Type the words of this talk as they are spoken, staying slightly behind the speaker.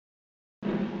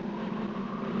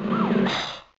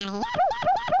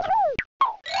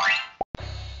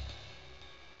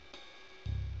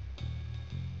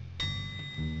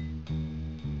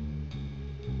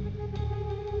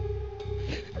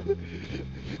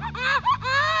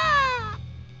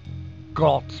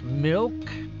Got milk?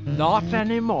 Not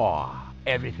anymore.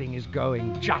 Everything is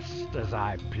going just as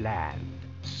I planned.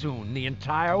 Soon the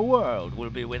entire world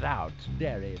will be without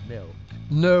dairy milk.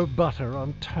 No butter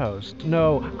on toast,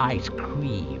 no ice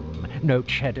cream, no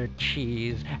cheddar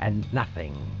cheese, and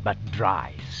nothing but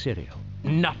dry cereal.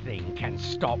 Nothing can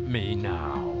stop me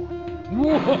now.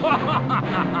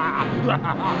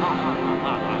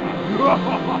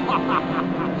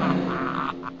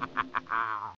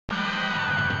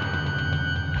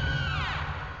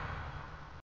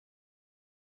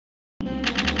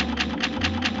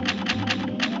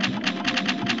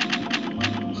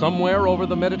 Somewhere over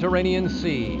the Mediterranean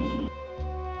Sea.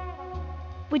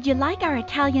 Would you like our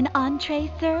Italian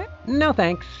entree, sir? No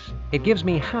thanks. It gives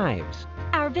me hives.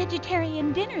 Our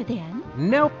vegetarian dinner, then?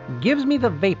 Nope, gives me the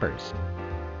vapors.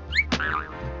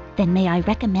 Then may I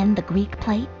recommend the Greek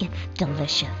plate? It's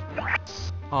delicious.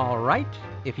 All right,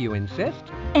 if you insist.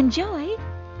 Enjoy.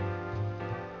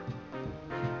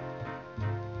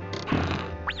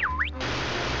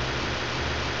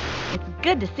 It's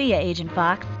good to see you, Agent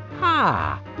Fox.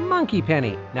 Ah, Monkey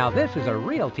Penny. Now this is a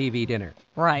real TV dinner.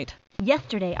 Right.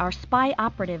 Yesterday, our spy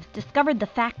operatives discovered the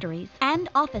factories and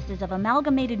offices of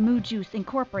Amalgamated Moo Juice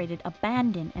Incorporated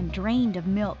abandoned and drained of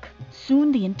milk.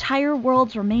 Soon the entire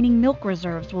world's remaining milk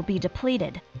reserves will be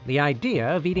depleted. The idea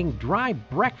of eating dry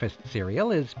breakfast cereal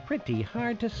is pretty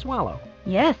hard to swallow.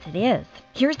 Yes, it is.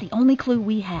 Here's the only clue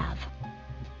we have.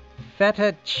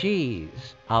 Feta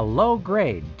cheese. A low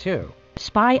grade, too.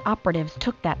 Spy operatives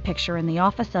took that picture in the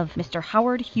office of Mr.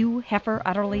 Howard Hugh Heifer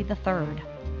Udderly III.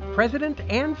 President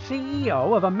and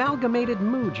CEO of Amalgamated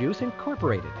Moo Juice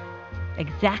Incorporated.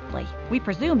 Exactly. We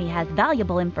presume he has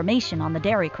valuable information on the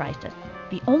dairy crisis.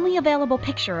 The only available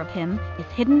picture of him is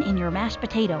hidden in your mashed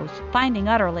potatoes. Finding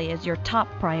Udderly is your top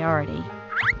priority.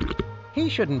 He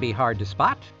shouldn't be hard to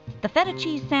spot. The feta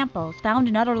cheese samples found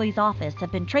in Udderly's office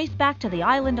have been traced back to the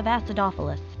island of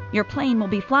Acidophilus. Your plane will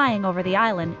be flying over the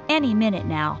island any minute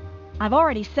now. I've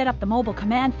already set up the mobile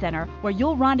command center where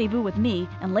you'll rendezvous with me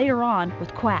and later on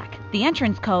with Quack. The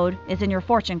entrance code is in your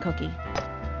fortune cookie.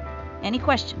 Any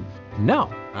questions? No,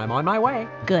 I'm on my way.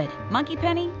 Good. Monkey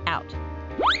Penny, out.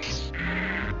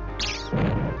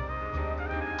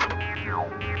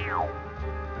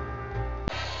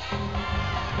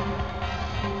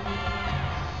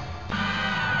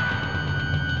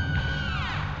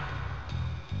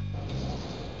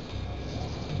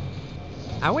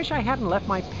 I wish I hadn't left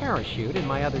my parachute in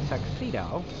my other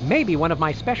tuxedo. Maybe one of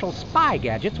my special spy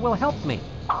gadgets will help me.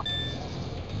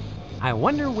 I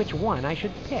wonder which one I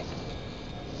should pick.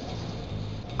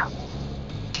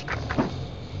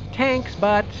 Tanks,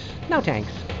 but no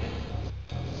tanks.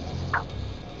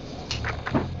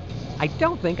 I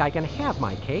don't think I can have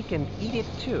my cake and eat it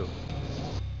too.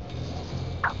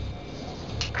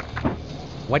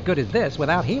 What good is this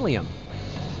without helium?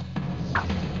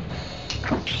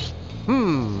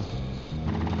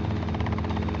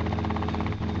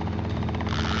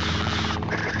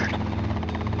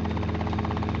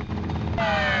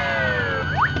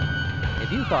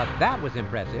 If you thought that was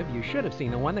impressive, you should have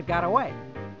seen the one that got away.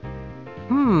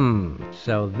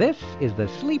 So this is the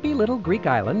sleepy little Greek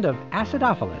island of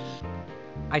Acidophilus.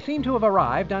 I seem to have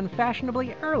arrived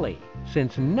unfashionably early,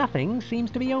 since nothing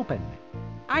seems to be open.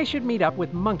 I should meet up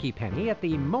with Monkey Penny at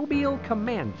the Mobile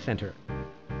Command Center.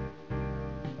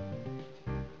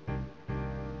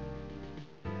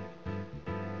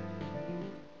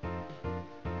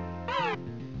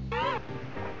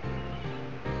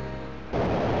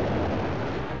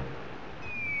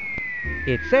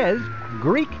 It says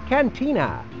Greek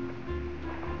Cantina.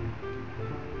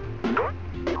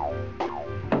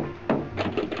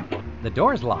 The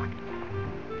door's locked.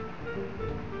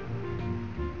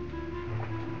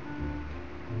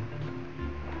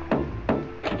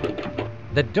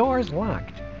 The door's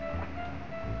locked.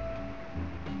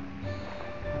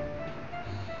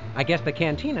 I guess the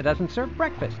cantina doesn't serve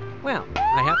breakfast. Well,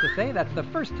 I have to say that's the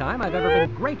first time I've ever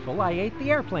been grateful I ate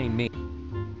the airplane meal.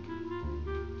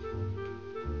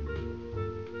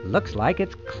 Looks like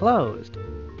it's closed.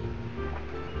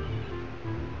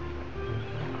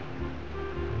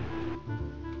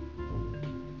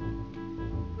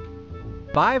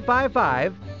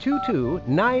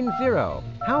 $555-2290.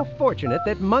 How fortunate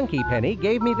that Monkey Penny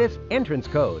gave me this entrance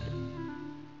code.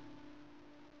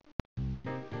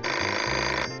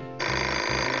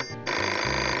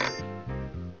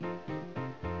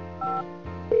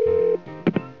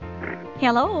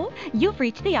 Hello, you've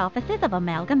reached the offices of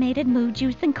Amalgamated Moo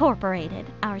Juice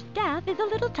Incorporated. Our staff is a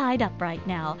little tied up right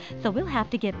now, so we'll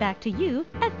have to get back to you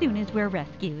as soon as we're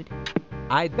rescued.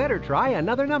 I'd better try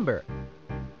another number.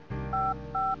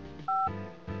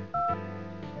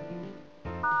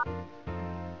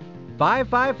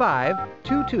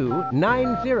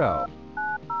 $555-2290.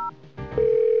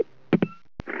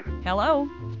 Hello,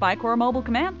 Spy Corps Mobile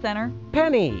Command Center.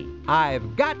 Penny,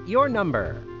 I've got your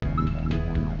number.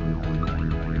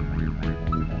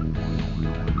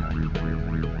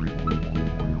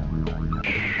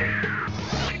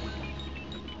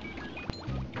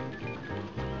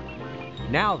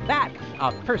 Now that's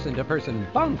a person-to-person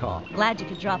phone call. Glad you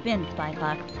could drop in, Spy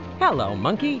Fox. Hello,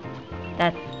 Monkey.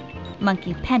 That's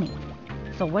Monkey Penny.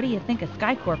 So what do you think of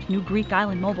SkyCorp's new Greek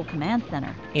Island Mobile Command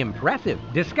Center? Impressive.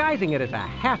 Disguising it as a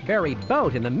half-buried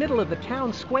boat in the middle of the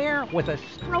town square was a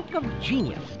stroke of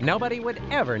genius. Nobody would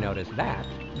ever notice that.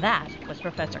 That was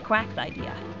Professor Quack's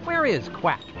idea. Where is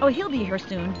Quack? Oh, he'll be here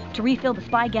soon to refill the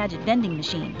spy gadget vending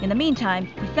machine. In the meantime,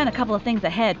 we sent a couple of things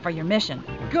ahead for your mission.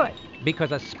 Good,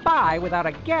 because a spy without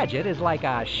a gadget is like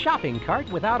a shopping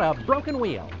cart without a broken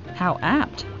wheel. How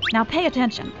apt. Now pay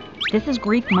attention. This is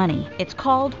Greek money. It's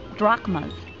called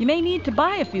drachmas. You may need to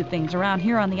buy a few things around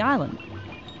here on the island.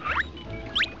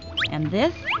 And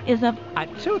this is a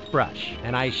toothbrush,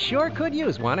 and I sure could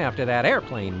use one after that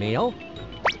airplane meal.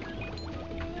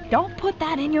 Don't put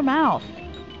that in your mouth.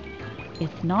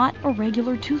 It's not a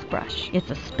regular toothbrush. It's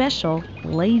a special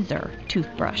laser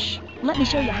toothbrush. Let me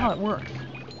show you how it works.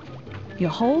 You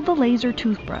hold the laser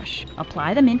toothbrush,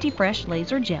 apply the Minty Fresh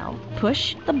laser gel,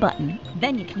 push the button,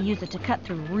 then you can use it to cut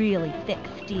through really thick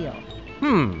steel.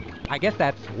 I guess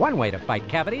that's one way to fight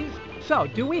cavities. So,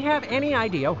 do we have any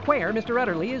idea where Mr.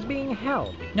 Udderly is being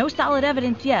held? No solid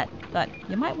evidence yet, but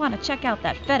you might want to check out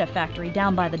that feta factory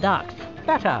down by the docks.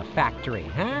 Feta factory,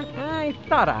 huh? I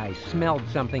thought I smelled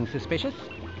something suspicious.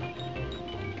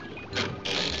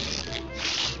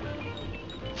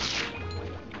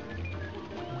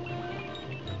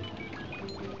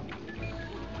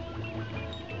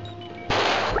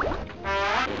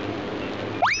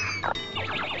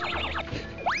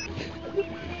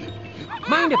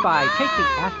 Mind if I take the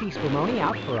Asti Spumoni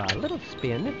out for a little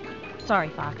spin? Sorry,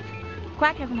 Fox.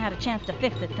 Quack hasn't had a chance to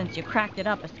fix it since you cracked it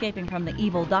up escaping from the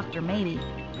evil Dr. Maybe.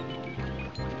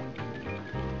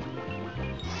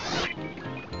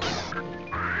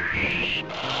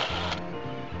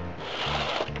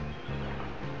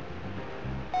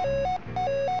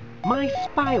 My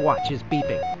spy watch is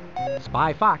beeping.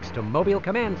 Spy Fox to Mobile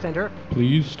Command Center.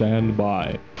 Please stand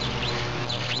by.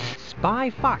 Spy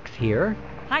Fox here.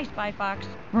 Hi, Spy Fox.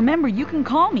 Remember, you can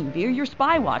call me via your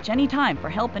spy watch anytime for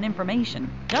help and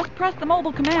information. Just press the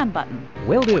mobile command button.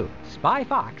 Will do. Spy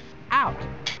Fox, out.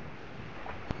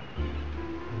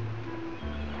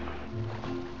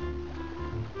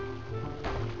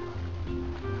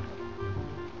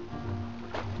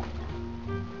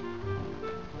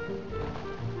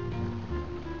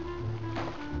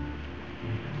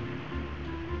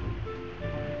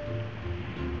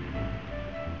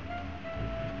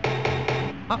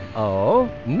 Uh-oh.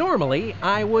 Normally,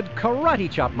 I would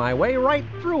karate chop my way right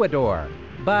through a door.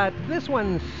 But this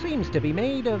one seems to be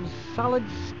made of solid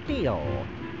steel.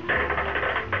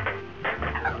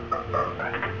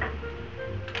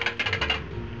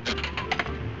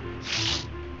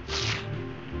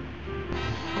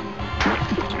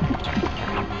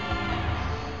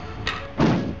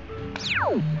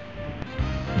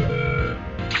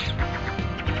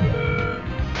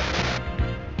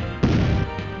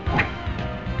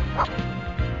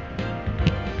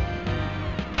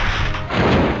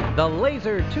 The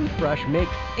laser toothbrush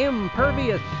makes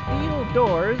impervious steel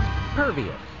doors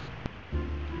pervious.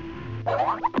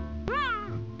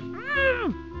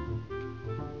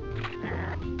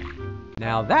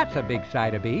 Now that's a big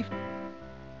side of beef.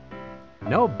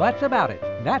 No buts about it.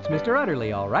 That's Mr.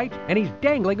 Udderly, all right, and he's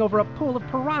dangling over a pool of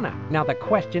piranha. Now the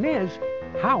question is,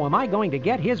 how am I going to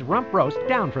get his rump roast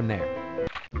down from there?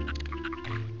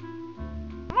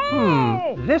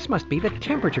 This must be the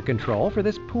temperature control for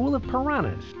this pool of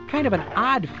piranhas. Kind of an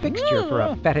odd fixture for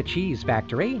a feta cheese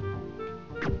factory.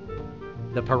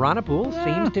 The piranha pool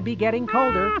seems to be getting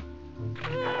colder.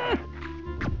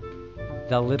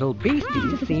 The little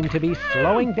beasties seem to be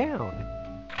slowing down.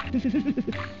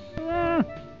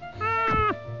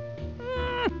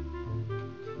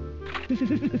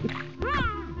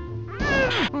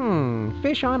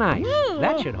 Fish on ice.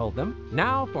 That should hold them.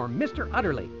 Now for Mr.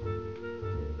 Udderly.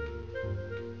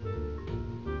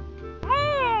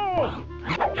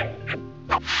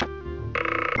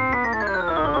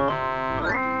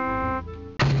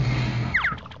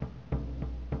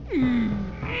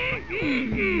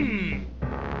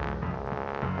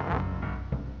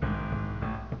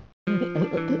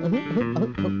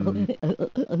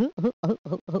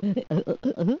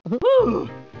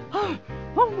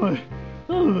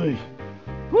 Oy.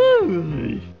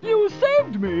 Oy. You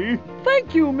saved me!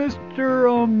 Thank you, Mr.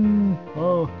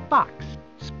 Fox.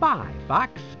 Spy,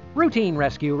 Fox. Routine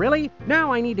rescue, really.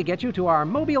 Now I need to get you to our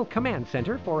mobile command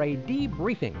center for a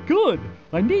debriefing. Good.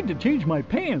 I need to change my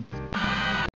pants.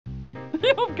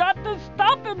 You've got to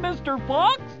stop him, Mr.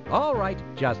 Fox! All right,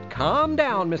 just calm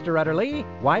down, Mr. Udderly.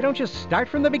 Why don't you start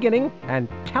from the beginning and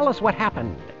tell us what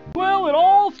happened? Well, it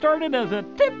all started as a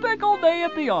typical day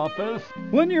at the office.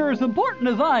 When you're as important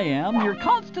as I am, you're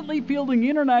constantly fielding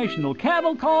international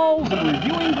cattle calls and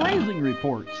reviewing grazing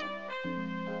reports.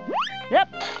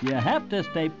 Yep, you have to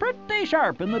stay pretty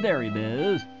sharp in the dairy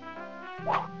biz.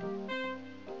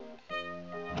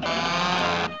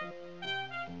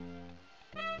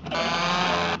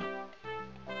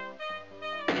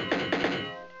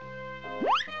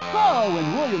 So,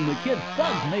 when William the Kid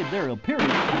Thugs made their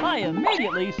appearance, I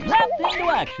immediately snapped into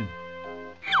action.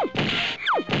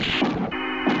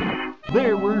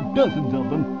 There were dozens of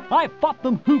them. I fought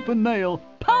them hoof and nail.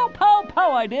 Pow, pow,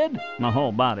 pow, I did. My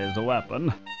whole body's a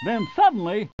weapon. Then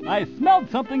suddenly, I smelled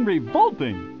something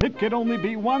revolting. It could only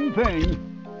be one thing.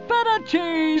 Feta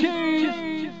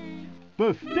cheese!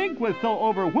 The stink was so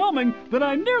overwhelming that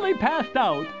I nearly passed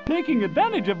out. Taking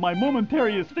advantage of my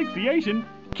momentary asphyxiation,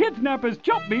 kidnappers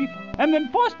jumped me and then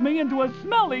forced me into a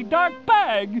smelly, dark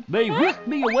bag. They whisked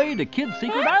me away to Kid's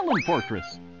secret island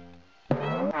fortress.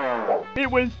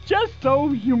 It was just so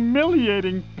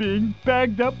humiliating being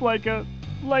bagged up like a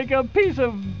piece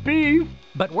of beef.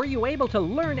 But were you able to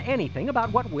learn anything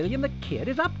about what William the Kid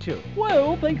is up to?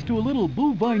 Well, thanks to a little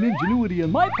bovine ingenuity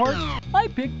on my part, I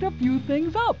picked a few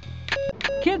things up.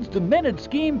 Kid's demented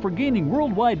scheme for gaining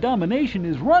worldwide domination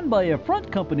is run by a front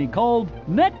company called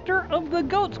Nectar of the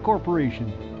Goats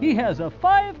Corporation. He has a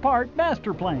 5-part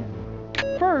master plan.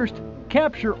 First,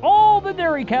 capture all the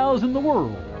dairy cows in the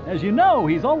world. As you know,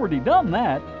 he's already done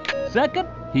that. Second,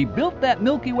 he built that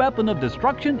milky weapon of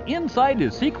destruction inside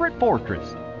his secret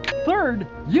fortress. Third,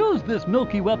 use this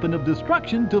milky weapon of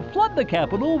destruction to flood the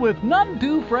capital with none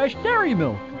too fresh dairy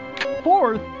milk.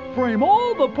 Fourth, frame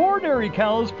all the poor dairy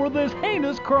cows for this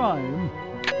heinous crime.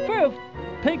 Fifth,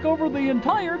 take over the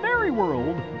entire dairy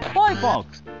world. Why,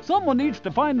 Fox, someone needs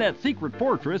to find that secret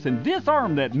fortress and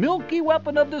disarm that milky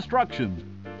weapon of destruction.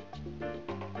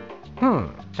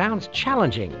 Sounds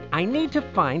challenging. I need to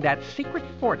find that secret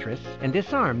fortress and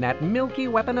disarm that milky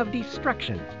weapon of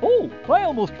destruction. Oh, I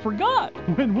almost forgot.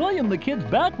 When William the Kid's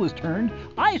back was turned,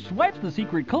 I swiped the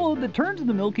secret code that turns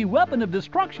the milky weapon of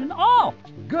destruction off.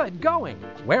 Good going.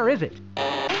 Where is it?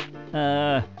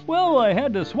 Well, I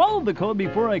had to swallow the code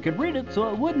before I could read it so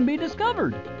it wouldn't be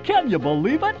discovered. Can you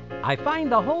believe it? I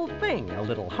find the whole thing a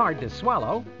little hard to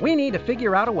swallow. We need to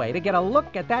figure out a way to get a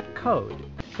look at that code.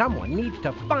 Someone needs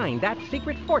to find that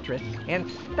secret fortress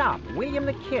and stop William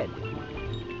the Kid.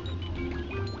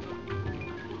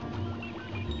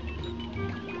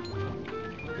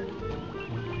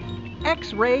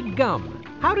 X-ray gum.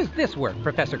 How does this work,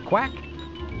 Professor Quack?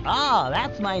 Ah,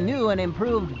 that's my new and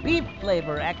improved beef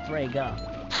flavor X-ray gum.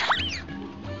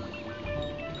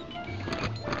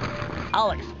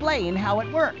 I'll explain how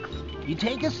it works. You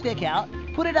take a stick out,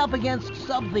 put it up against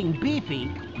something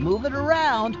beefy, move it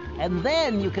around, and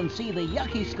then you can see the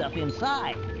yucky stuff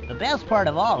inside. The best part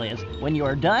of all is, when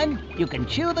you're done, you can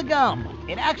chew the gum.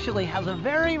 It actually has a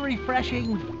very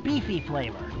refreshing, beefy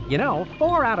flavor. You know,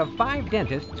 4 out of 5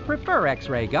 dentists prefer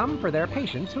X-ray gum for their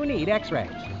patients who need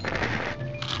X-rays.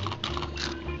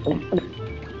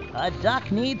 A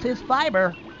duck needs his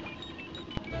fiber.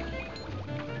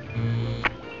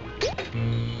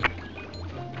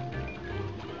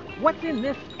 What's in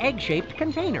this egg-shaped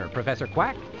container, Professor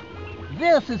Quack?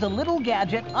 This is a little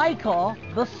gadget I call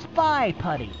the spy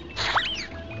putty.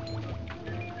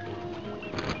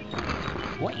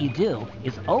 What you do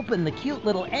is open the cute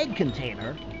little egg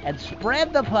container and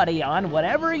spread the putty on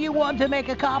whatever you want to make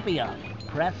a copy of.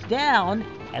 Press down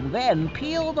and then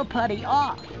peel the putty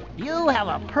off. You have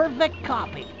a perfect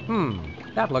copy.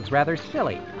 That looks rather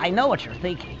silly. I know what you're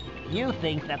thinking. You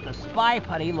think that the spy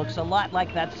putty looks a lot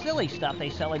like that silly stuff they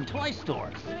sell in toy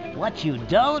stores. What you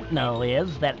don't know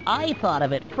is that I thought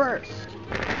of it first.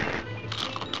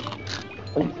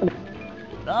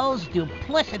 Those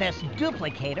duplicitous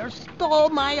duplicators stole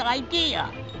my idea.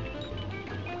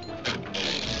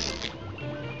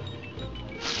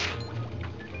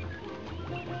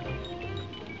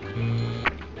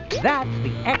 That's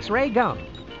the X-ray gum.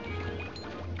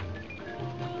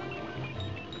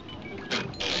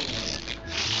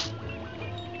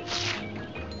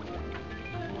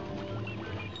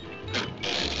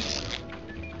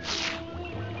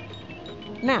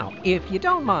 Now, if you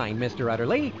don't mind, Mr.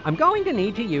 Udderly, I'm going to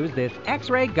need to use this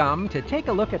X-ray gum to take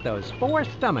a look at those 4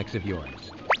 stomachs of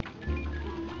yours.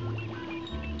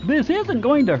 This isn't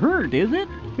going to hurt, is it?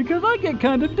 Because I get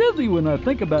kind of dizzy when I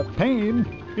think about pain.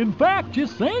 In fact,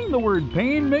 just saying the word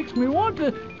pain makes me want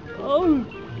to... Oh...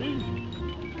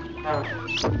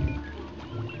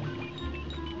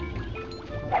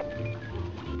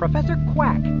 Professor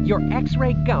Quack, your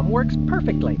X-ray gum works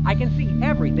perfectly. I can see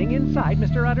everything inside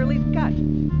Mr. Udderly's gut.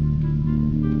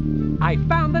 I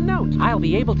found the note. I'll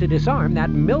be able to disarm that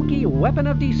milky weapon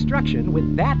of destruction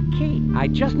with that key. I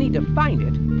just need to find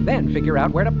it, then figure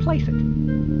out where to place it.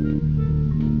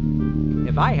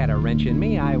 If I had a wrench in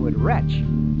me, I would retch.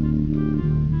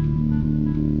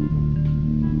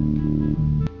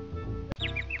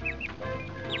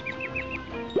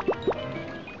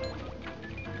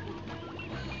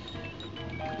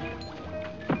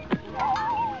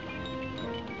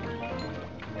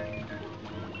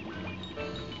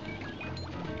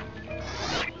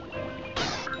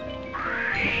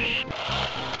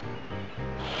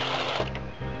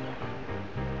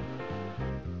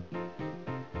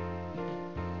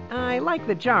 I like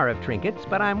the jar of trinkets,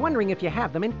 but I'm wondering if you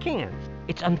have them in cans.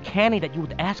 It's uncanny that you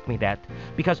would ask me that,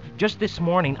 because just this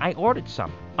morning I ordered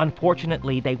some.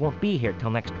 Unfortunately, they won't be here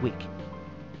till next week.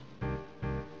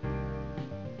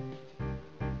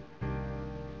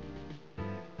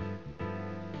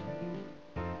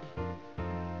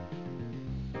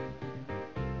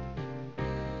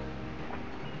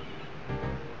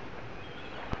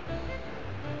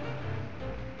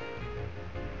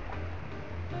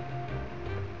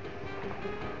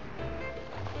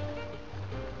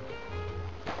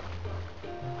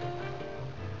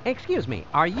 Excuse me,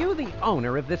 are you the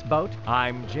owner of this boat?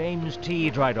 I'm James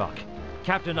T. Drydock,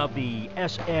 captain of the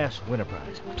SS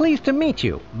Winterprise. Pleased to meet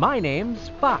you. My name's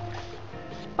Fox.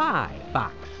 Spy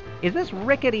Fox. Is this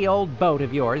rickety old boat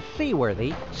of yours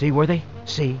seaworthy? Seaworthy?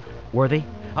 Seaworthy?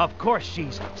 Of course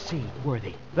she's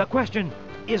seaworthy. The question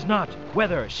is not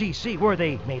whether she's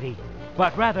seaworthy, matey,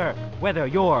 but rather whether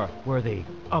you're worthy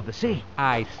of the sea.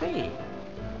 I see.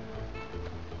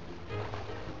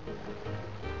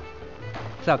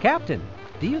 So, Captain,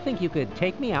 do you think you could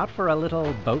take me out for a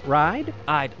little boat ride?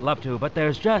 I'd love to, but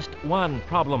there's just one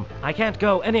problem. I can't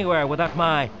go anywhere without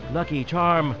my lucky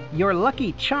charm. Your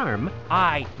lucky charm?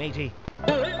 Aye, matey.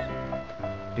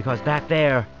 Because that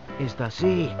there is the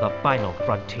sea, the final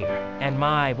frontier. And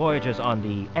my voyages on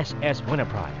the SS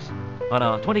Winterprise, on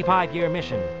a 25-year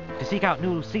mission to seek out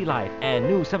new sea life and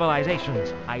new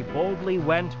civilizations, I boldly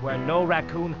went where no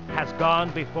raccoon has gone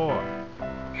before.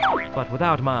 But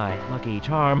without my lucky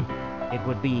charm, it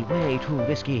would be way too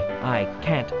risky. I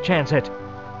can't chance it.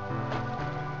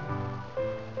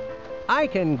 I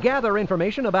can gather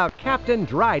information about Captain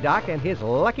Drydock and his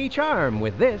lucky charm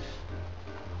with this.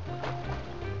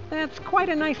 That's quite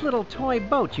a nice little toy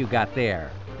boat you got there.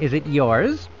 Is it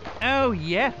yours? Oh,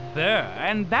 yes, sir.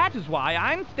 And that is why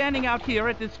I'm standing out here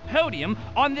at this podium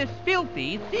on this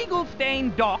filthy,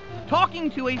 seagull-stained dock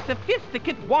talking to a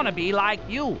sophisticate wannabe like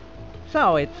you.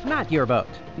 So it's not your boat?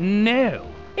 No,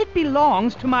 it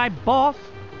belongs to my boss.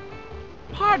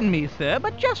 Pardon me, sir,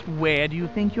 but just where do you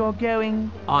think you're going?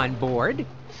 On board?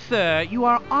 Sir, you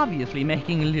are obviously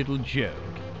making a little joke.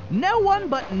 No one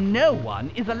but no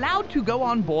one is allowed to go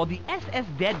on board the SS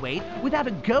Deadweight without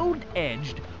a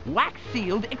gold-edged,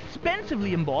 wax-sealed,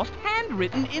 expensively embossed,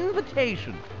 handwritten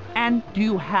invitation. And do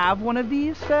you have one of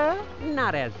these, sir?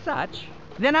 Not as such.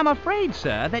 Then I'm afraid,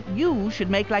 sir, that you should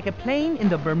make like a plane in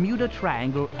the Bermuda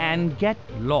Triangle and get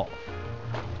lost.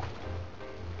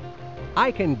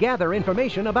 I can gather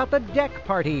information about the deck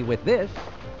party with this.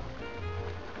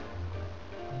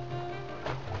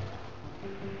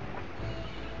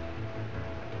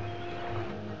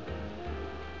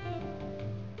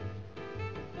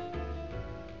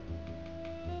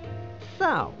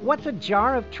 So, what's a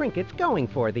jar of trinkets going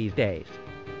for these days?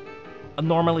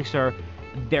 Normally, sir,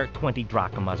 they're 20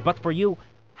 drachmas, but for you,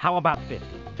 how about 50?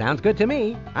 Sounds good to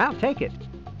me. I'll take it.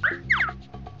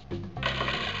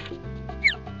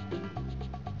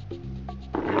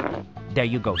 There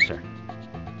you go, sir.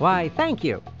 Why, thank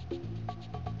you.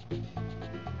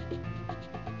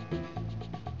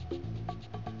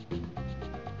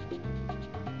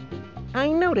 I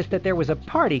noticed that there was a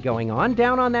party going on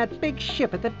down on that big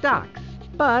ship at the docks.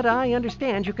 But I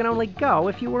understand you can only go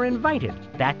if you were invited.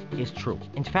 That is true.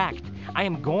 In fact, I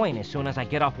am going as soon as I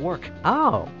get off work.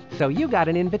 Oh, so you got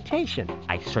an invitation.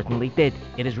 I certainly did.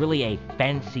 It is really a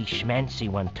fancy schmancy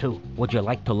one, too. Would you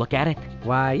like to look at it?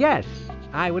 Why, yes.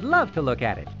 I would love to look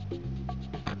at it.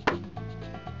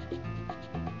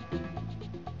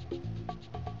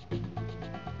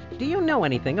 Do you know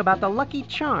anything about the lucky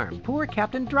charm poor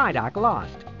Captain Drydock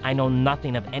lost? I know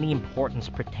nothing of any importance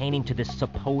pertaining to this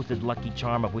supposed lucky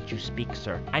charm of which you speak,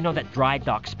 sir. I know that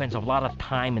Drydock spends a lot of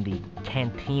time in the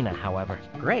cantina, however.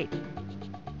 Great.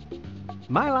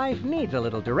 My life needs a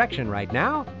little direction right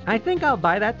now. I think I'll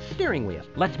buy that steering wheel.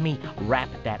 Let me wrap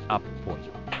that up for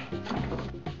you.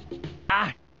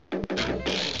 Ah!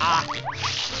 Ah!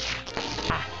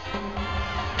 Ah!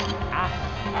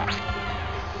 Ah!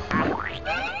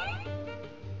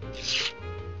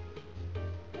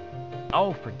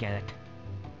 Oh, forget it.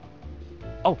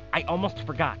 Oh, I almost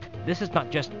forgot. This is not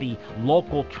just the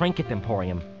local trinket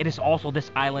emporium. It is also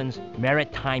this island's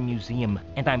maritime museum,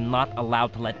 and I'm not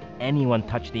allowed to let anyone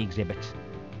touch the exhibits.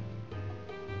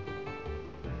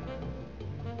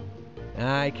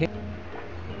 I can't...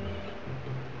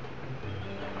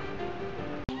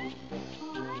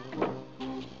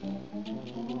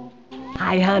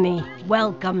 Hi, honey.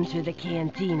 Welcome to the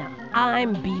cantina.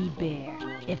 I'm Bee Bear.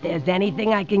 If there's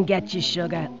anything I can get you,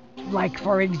 sugar, like,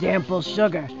 for example,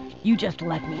 sugar, you just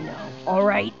let me know, all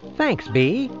right? Thanks,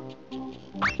 Bee.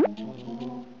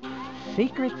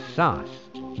 Secret sauce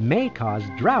may cause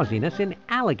drowsiness in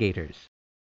alligators.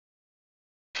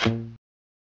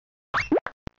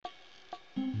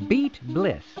 Beet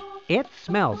bliss. It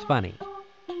smells funny.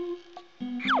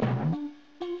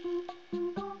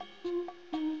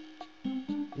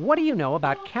 What do you know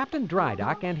about Captain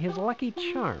Drydock and his lucky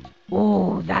charm?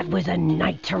 Oh, that was a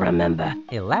night to remember.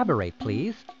 Elaborate,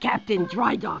 please. Captain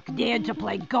Drydock dared to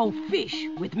play Go Fish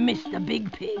with Mr.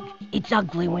 Big Pig. It's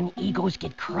ugly when egos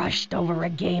get crushed over a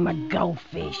game of Go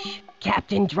Fish.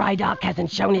 Captain Drydock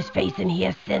hasn't shown his face in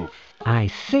here since. I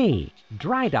see.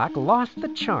 Drydock lost the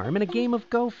charm in a game of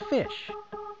Go Fish.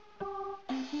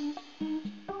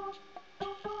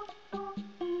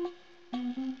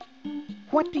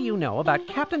 What do you know about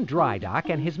Captain Drydock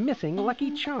and his missing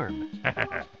lucky charm?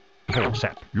 Pearl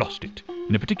Sap lost it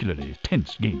in a particularly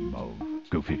tense game of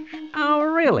Go Fish. Oh,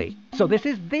 really? So this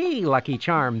is the lucky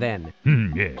charm, then?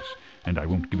 Yes, and I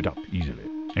won't give it up easily.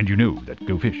 And you know that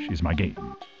Go Fish is my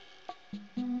game.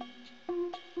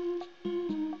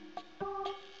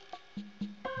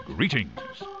 Greetings.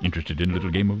 Interested in a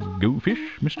little game of Go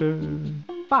Fish, Mr.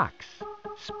 Fox.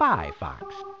 Spy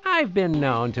Fox. I've been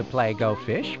known to play Go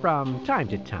Fish from time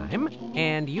to time,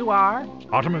 and you are?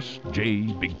 Artemis J.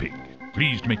 Big Pig.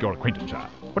 Pleased to make your acquaintance, sir.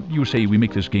 What do you say we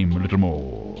make this game a little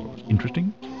more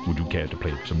interesting? Would you care to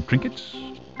play with some trinkets?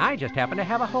 I just happen to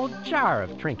have a whole jar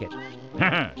of trinkets.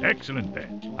 Excellent,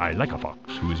 then. I like a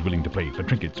fox who is willing to play for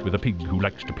trinkets with a pig who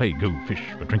likes to play Go Fish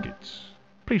for trinkets.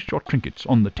 Place your trinkets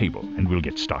on the table, and we'll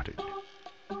get started.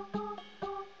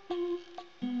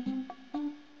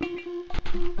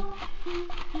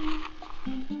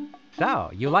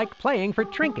 So, you like playing for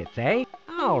trinkets, eh?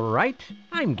 All right,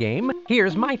 I'm game.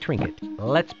 Here's my trinket.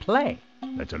 Let's play.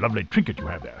 That's a lovely trinket you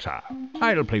have there, sir.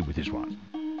 I'll play with this one.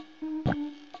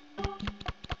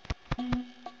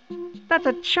 That's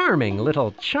a charming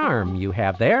little charm you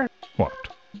have there. What?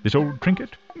 This old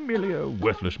trinket? Merely a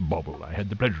worthless bauble I had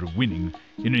the pleasure of winning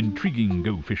in an intriguing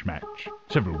Go Fish match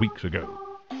several weeks ago.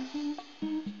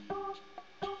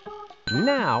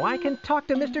 Now I can talk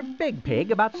to Mr. Big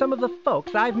Pig about some of the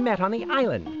folks I've met on the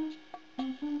island.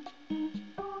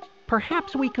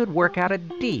 Perhaps we could work out a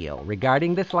deal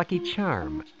regarding this lucky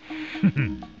charm.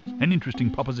 An interesting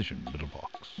proposition, little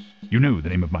fox. You know the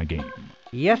name of my game.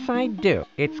 Yes, I do.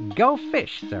 It's Go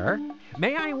Fish, sir.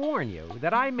 May I warn you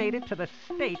that I made it to the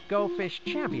State Go Fish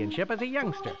Championship as a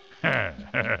youngster.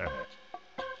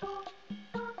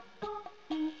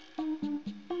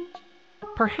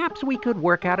 Perhaps we could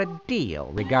work out a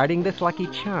deal regarding this lucky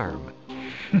charm.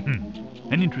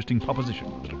 An interesting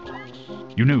proposition, little fox.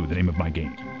 You know the name of my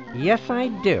game. Yes, I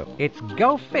do. It's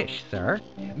Go Fish, sir.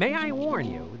 May I warn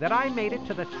you that I made it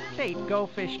to the State Go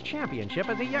Fish Championship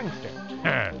as a youngster.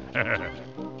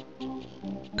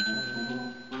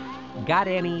 Got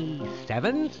any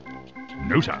sevens?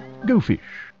 No, sir. Go Fish.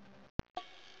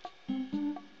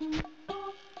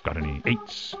 Got any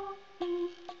eights?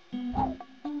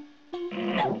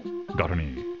 Got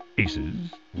any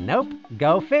aces? Nope.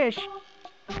 Go Fish.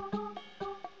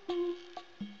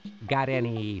 Got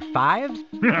any fives?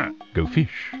 Go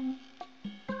Fish.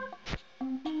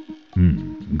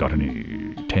 Got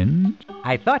any tens?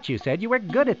 I thought you said you were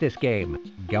good at this game.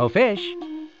 Go Fish.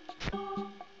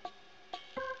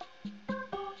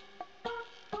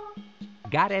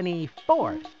 Got any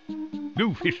fours?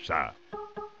 Go Fish, sir.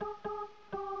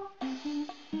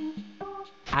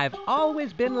 I've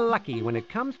always been lucky when it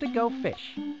comes to Go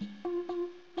Fish.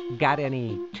 Got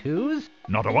any twos?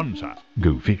 Not a one, sir.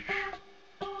 Go Fish.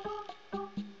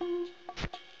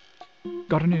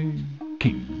 Got any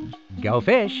kings? Go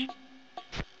fish.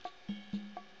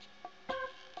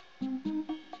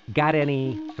 Got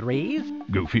any threes?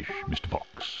 Go fish, Mr.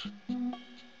 Fox.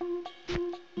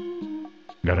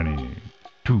 Got any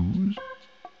twos?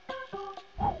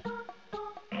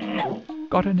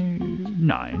 Got any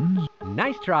nines?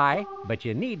 Nice try, but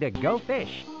you need to go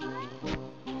fish.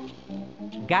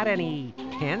 Got any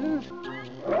tens?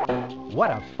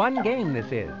 What a fun game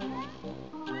this is.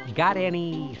 Got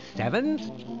any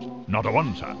sevens? Not a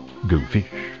one, sir. Go fish.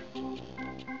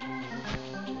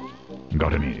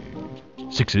 Got any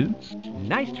sixes?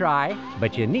 Nice try,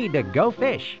 but you need to go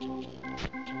fish.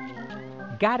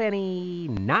 Got any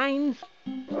nines?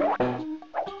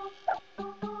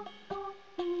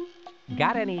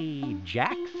 Got any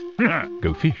jacks?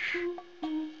 Go fish.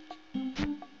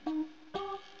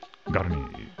 Got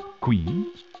any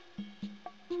queens?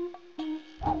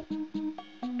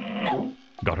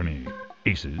 Got any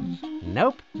aces?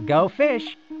 Nope, go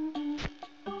fish.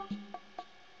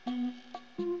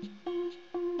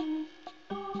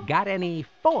 Got any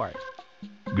fours?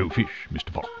 Go fish,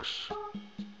 Mr. Fox.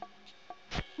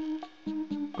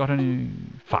 Got any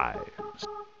fives?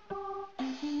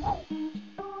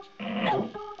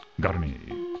 Got any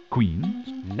queens?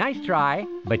 Nice try,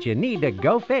 but you need to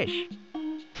go fish.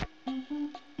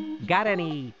 Got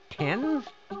any tens?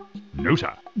 No,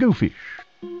 sir. Go fish.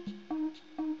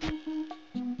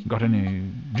 Got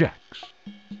any jacks?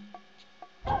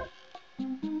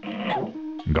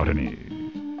 Got any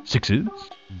sixes?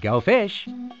 Go fish.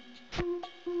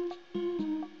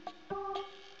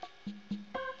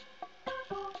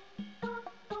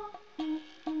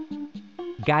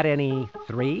 Got any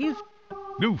threes?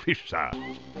 Go fish, sir.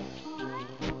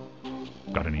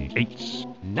 Got any eights?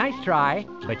 Nice try,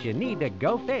 but you need to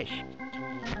go fish.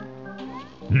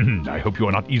 I hope you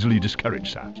are not easily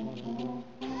discouraged, sir.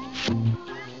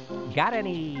 Got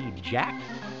any jacks?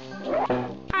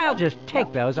 I'll just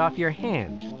take those off your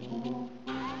hands.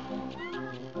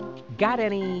 Got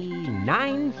any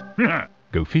nines?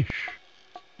 Go fish.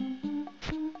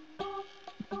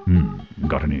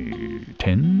 Got any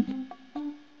tens?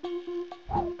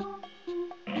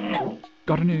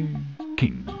 Got any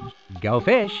kings? Go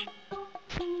fish.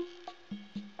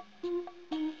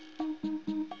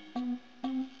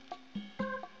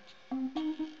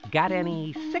 Got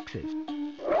any sixes?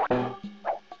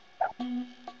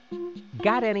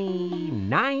 Got any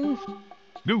nines?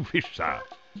 Go fish, sir.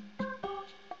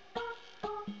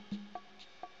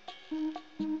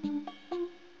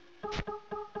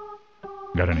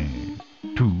 Got any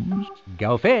twos?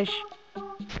 Go fish.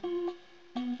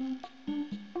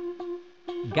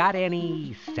 Got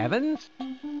any sevens?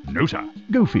 No, sir.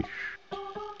 Go fish.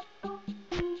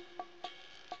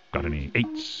 Got any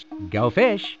eights? Go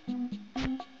fish.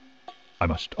 I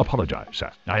must apologize,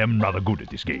 sir. I am rather good at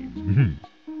this game.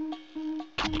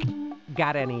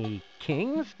 Got any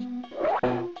kings?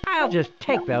 I'll just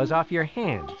take those off your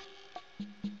hands.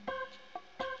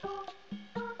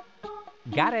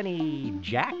 Got any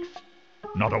jacks?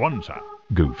 Not a one, sir.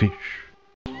 Go fish.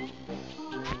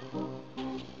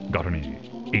 Got any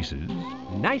aces?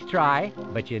 Nice try,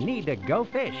 but you need to go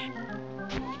fish.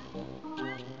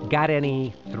 Got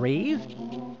any threes?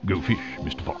 Go fish,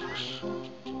 Mr. Fox.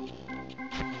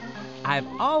 I've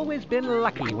always been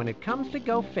lucky when it comes to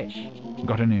go fish.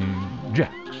 Got any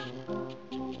jacks?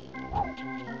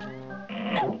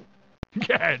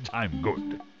 Gads, I'm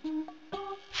good.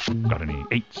 Got any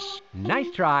eights?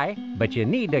 Nice try, but you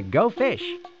need to go fish.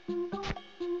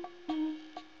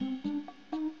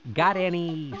 Got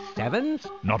any sevens?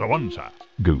 Not a one, sir.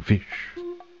 Go fish.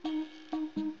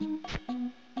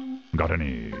 Got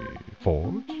any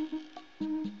fours?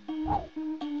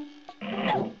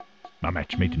 A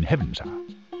match made in heaven, sir.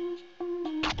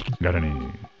 Got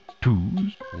any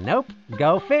twos? Nope,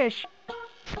 go fish.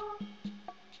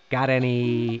 Got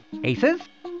any aces?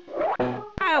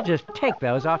 I'll just take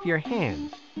those off your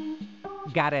hands.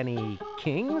 Got any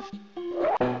kings?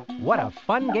 What a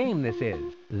fun game this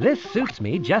is. This suits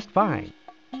me just fine.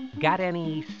 Got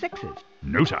any sixes?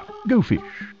 No, sir. Go fish.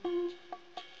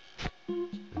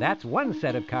 That's one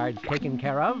set of cards taken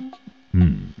care of.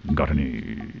 Got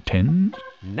any tens?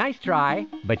 Nice try,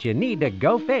 but you need to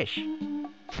go fish.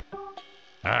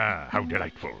 Ah, how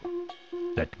delightful.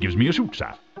 That gives me a suit,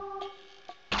 sir.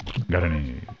 Got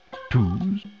any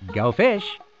twos? Go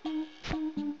fish.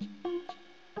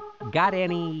 Got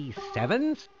any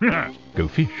sevens? Go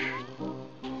fish.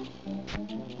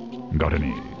 Got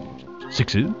any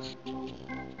sixes?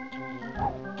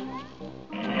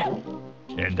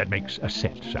 And that makes a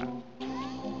set, sir.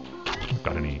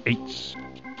 Got any eights?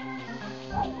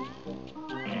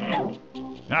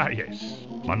 Ah, yes.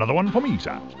 Another one for me,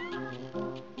 sir.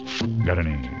 Got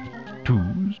any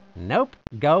twos? Nope.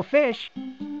 Go fish.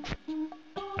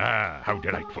 Ah, how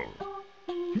delightful.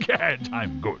 Gad,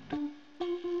 I'm good.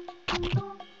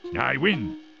 I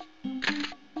win.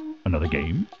 Another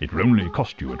game? It will only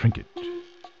cost you a trinket.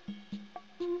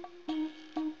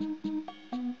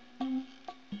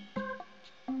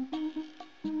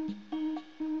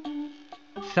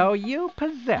 So you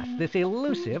possess this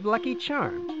elusive lucky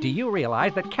charm. Do you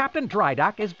realize that Captain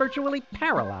Drydock is virtually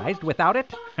paralyzed without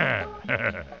it?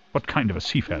 What kind of a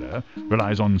seafarer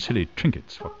relies on silly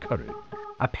trinkets for courage?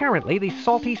 Apparently the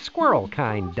salty squirrel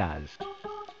kind does.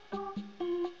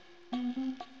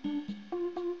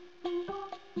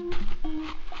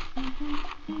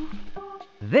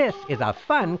 This is a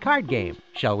fun card game.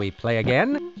 Shall we play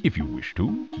again? If you wish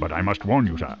to, but I must warn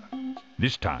you, sir.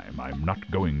 This time I'm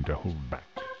not going to hold back.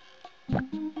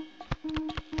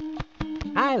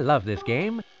 I love this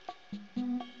game.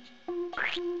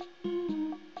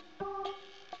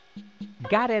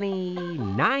 Got any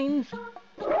nines?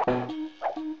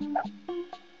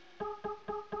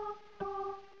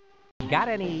 Got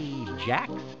any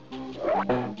jacks?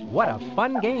 What a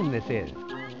fun game this is.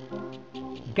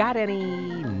 Got any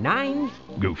nines?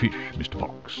 Go fish, Mr.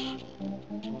 Fox.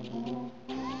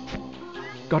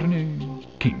 Got any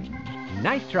kings?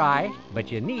 Nice try,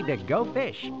 but you need to go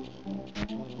fish.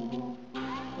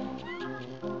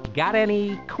 Got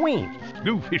any queens?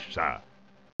 Go fish, sir.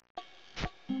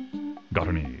 Got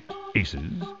any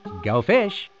aces? Go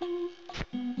fish.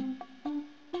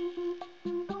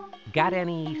 Got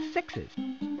any sixes?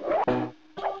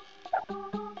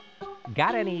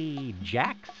 Got any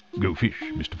jacks? Go fish,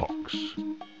 Mr. Fox.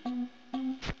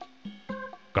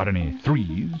 Got any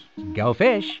threes? Go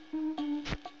fish.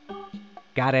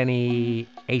 Got any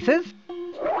aces?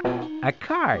 A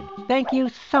card. Thank you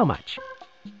so much.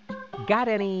 Got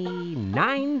any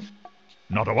nines?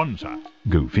 Not a one, sir.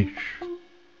 Go fish.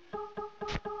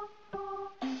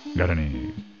 Got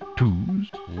any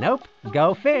twos? Nope.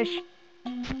 Go fish.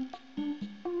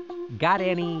 Got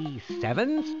any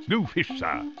sevens? Go fish,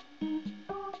 sir.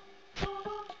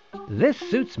 This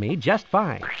suits me just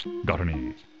fine. Got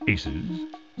any aces?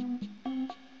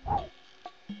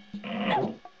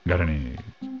 Got any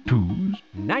twos?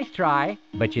 Nice try,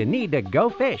 but you need to go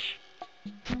fish.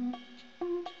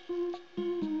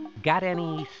 Got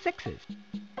any sixes?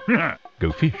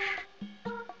 Go fish.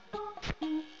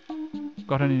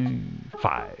 Got any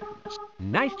fives?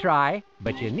 Nice try,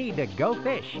 but you need to go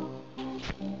fish.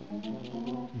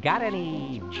 Got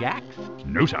any jacks?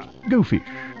 No, sir. Go fish.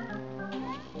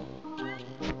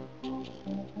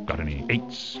 Got any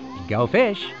eights? Go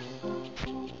fish.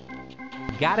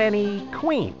 Got any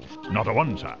queens? Not a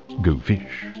one, sir. Go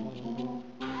fish.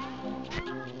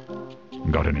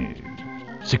 Got any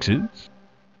sixes?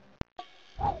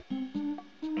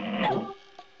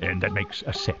 And that makes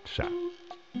a set, sir.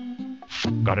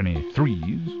 Got any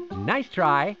threes? Nice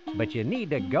try, but you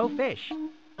need to go fish.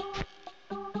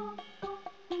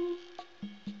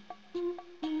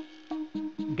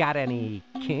 Got any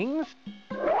kings?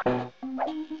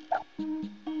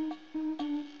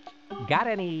 Got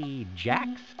any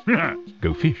jacks?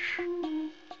 Go fish.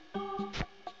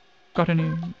 Got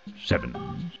any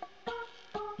sevens?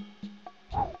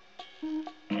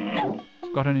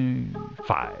 Got any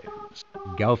fives?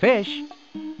 Go fish.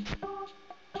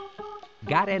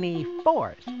 Got any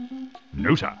fours?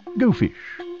 No, sir. Go fish.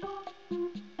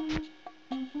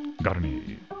 Got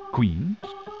any queens?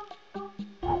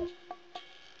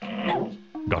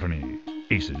 Got any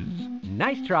aces?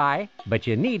 Nice try, but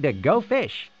you need to go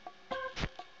fish.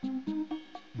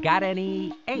 Got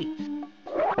any eights?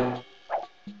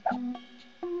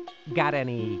 Got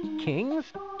any kings?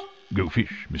 Go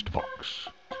fish, Mr. Fox.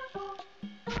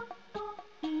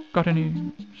 Got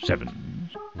any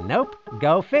sevens? Nope.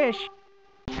 Go fish.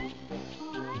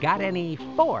 Got any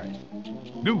fours?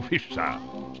 Go fish, sir.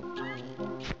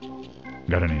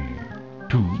 Got any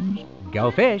twos?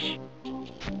 Go fish.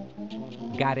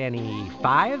 Got any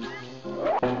fives?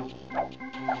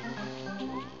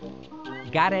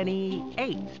 Got any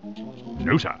eights?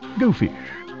 No, sir. Go fish.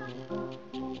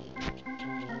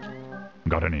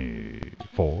 Got any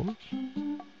fours?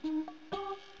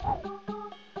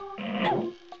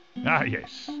 Ah,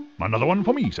 yes. Another one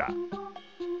for me, sir.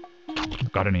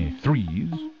 Got any threes?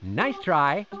 Nice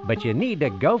try, but you need to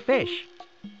go fish.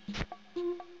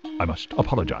 I must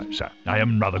apologize, sir. I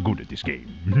am rather good at this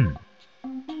game.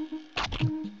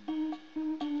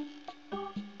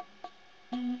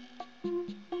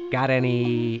 Got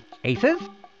any aces?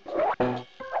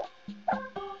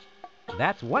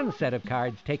 That's one set of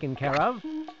cards taken care of.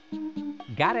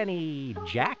 Got any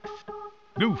jacks?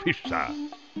 Go fish, sir.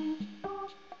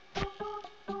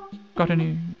 Got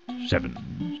any sevens?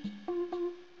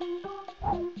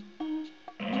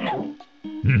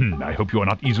 I hope you are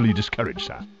not easily discouraged,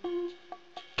 sir.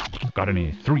 Got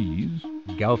any threes?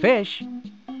 Go fish.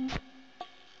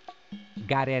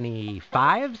 Got any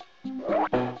fives?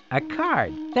 A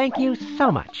card. Thank you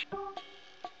so much.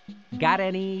 Got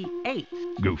any eights?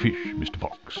 Go fish, Mr.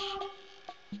 Fox.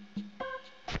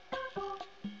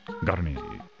 Got any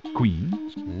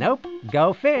queens? Nope.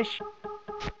 Go fish.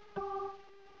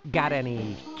 Got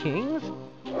any kings?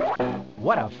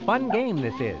 What a fun game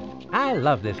this is. I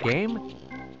love this game.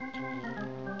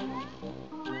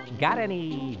 Got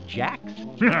any jacks?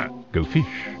 Go fish.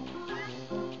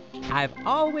 I've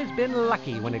always been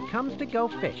lucky when it comes to go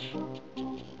fish.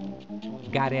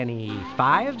 Got any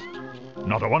fives?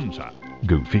 Not a one, sir.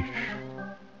 Go fish.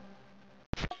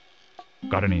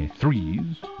 Got any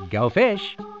threes? Go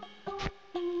fish.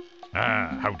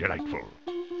 Ah, how delightful.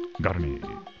 Got any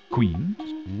queens?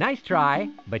 Nice try,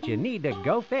 but you need to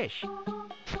go fish.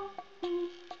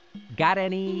 Got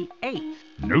any eights?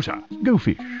 No, sir. Go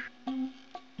fish.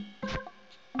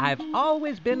 I've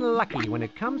always been lucky when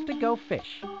it comes to go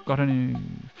fish. Got any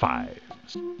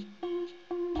fives?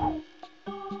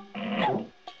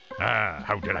 Ah,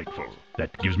 how delightful.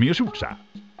 That gives me a suit, sir.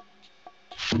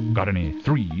 Got any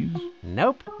threes?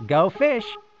 Nope. Go fish.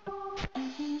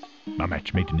 A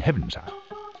match made in heaven, sir.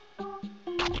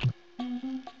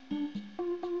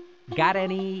 Got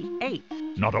any eights?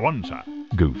 Not a one, sir.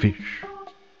 Go fish.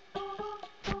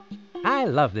 I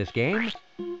love this game.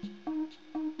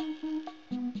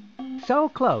 So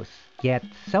close, yet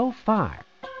so far.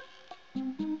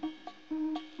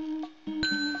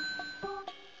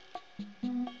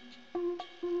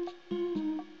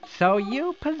 So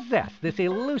you possess this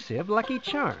elusive lucky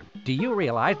charm. Do you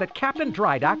realize that Captain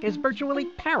Drydock is virtually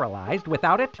paralyzed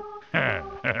without it?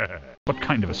 What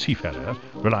kind of a seafarer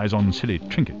relies on silly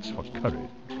trinkets for courage?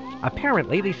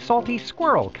 Apparently the salty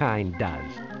squirrel kind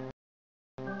does.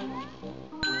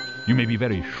 You may be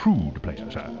very shrewd player,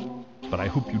 sir, but I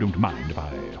hope you don't mind if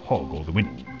I hog all the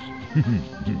winnings.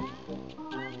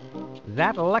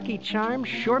 That lucky charm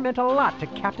sure meant a lot to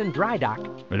Captain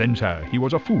Drydock. Well then, sir, he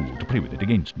was a fool to play with it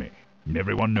against me.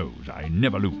 Everyone knows I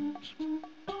never lose.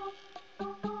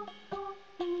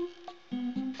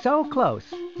 So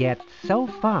close, yet so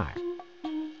far.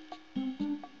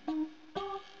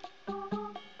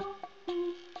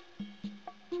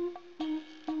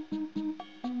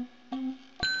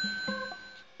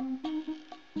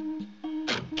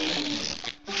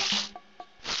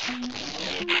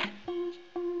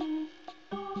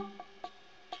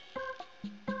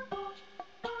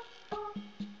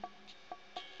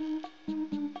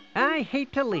 I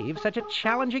hate to leave such a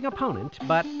challenging opponent,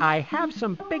 but I have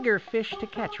some bigger fish to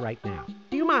catch right now.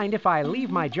 Do you mind if I leave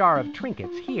my jar of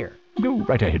trinkets here? Go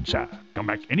right ahead, sir. Come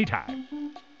back any time.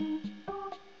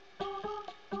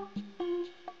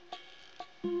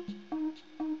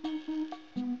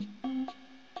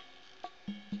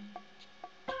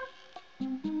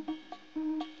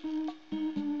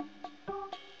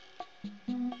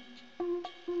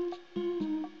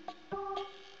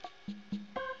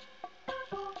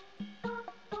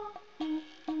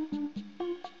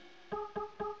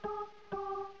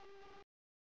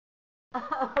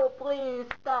 Oh, please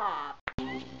stop.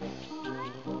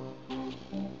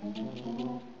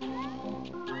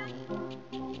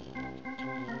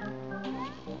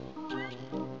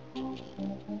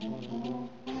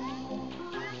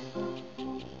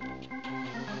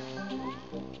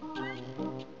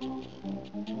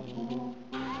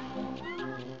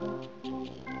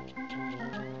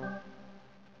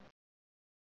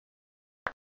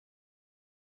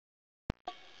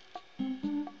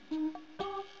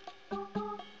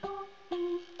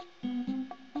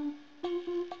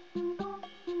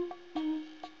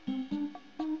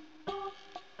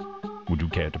 Would you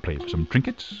care to play for some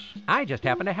trinkets? I just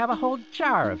happen to have a whole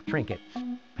jar of trinkets.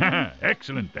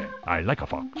 Excellent then. I like a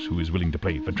fox who is willing to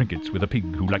play for trinkets with a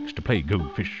pig who likes to play go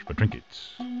fish for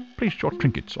trinkets. Place your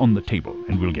trinkets on the table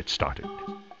and we'll get started.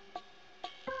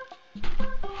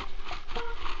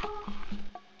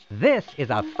 This is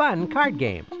a fun card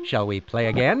game. Shall we play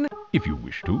again? If you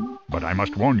wish to, but I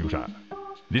must warn you, sir.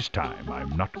 This time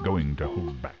I'm not going to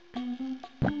hold back.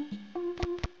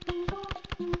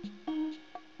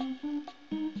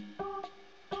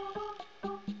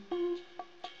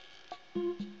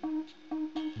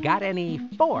 Got any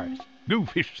fours? Go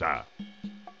fish, sir.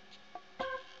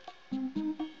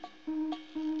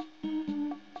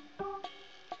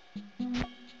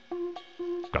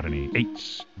 Got any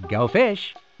eights? Go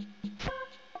fish.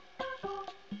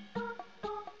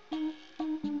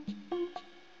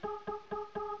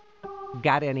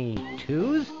 Got any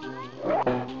twos?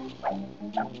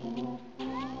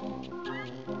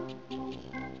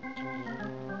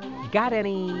 Got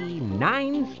any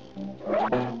nines?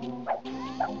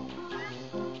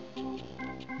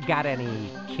 Got any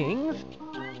kings?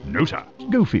 No, sir.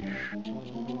 Go fish.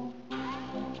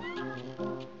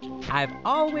 I've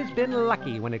always been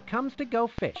lucky when it comes to go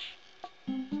fish.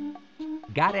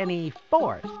 Got any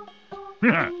fours?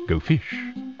 Go fish.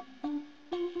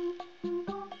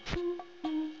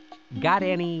 Got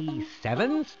any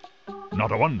sevens?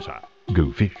 Not a one, sir.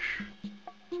 Go fish.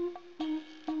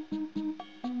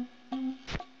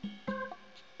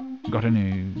 Got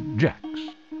any jacks?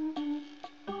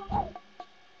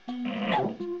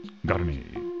 Got any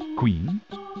queens?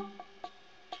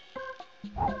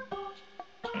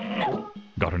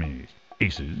 Got any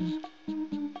aces?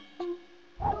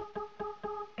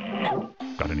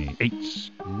 Got any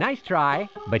eights? Nice try,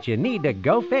 but you need to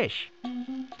go fish.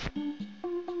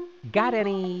 Got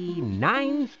any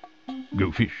nines?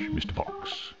 Go fish, Mr.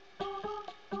 Fox.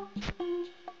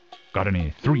 Got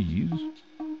any threes?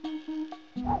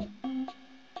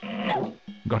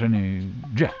 Got any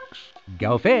jacks?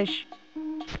 Go fish.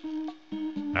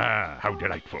 Ah, how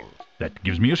delightful. That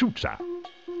gives me a suit, sir.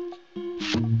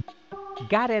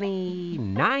 Got any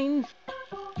nines?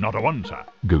 Not a one, sir.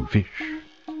 Go fish.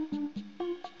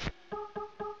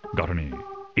 Got any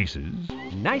aces?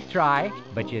 Nice try,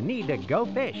 but you need to go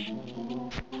fish.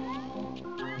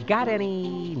 Got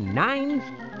any nines?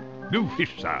 Go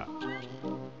fish, sir.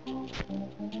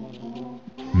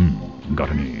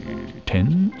 Got any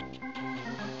tens?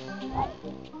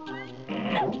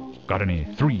 Got any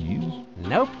threes?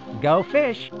 Nope, go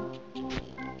fish.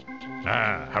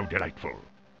 Ah, how delightful.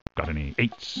 Got any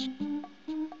eights?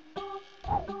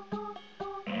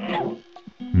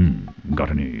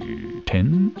 Got any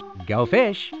tens? Go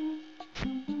fish.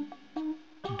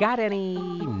 Got any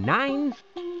nines?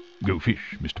 Go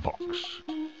fish, Mr. Fox.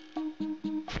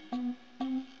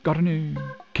 Got any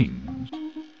kings?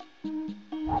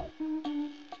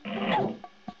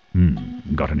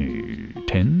 Got any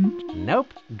tens?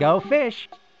 Nope, go fish.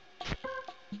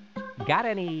 Got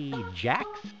any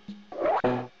jacks?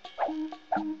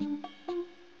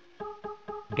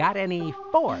 Got any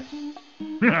fours?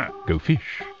 Go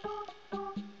fish.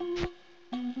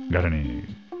 Got any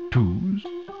twos?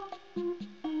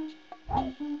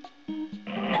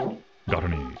 Got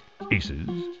any aces?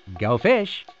 Go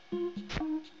fish.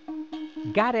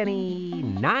 Got any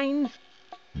nines?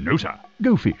 No, sir.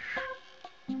 Go fish.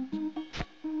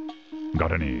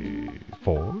 Got any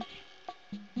fours?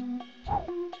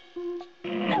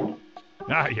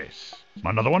 Ah, yes.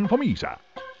 Another one for me, sir.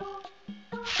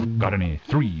 Got any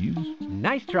threes?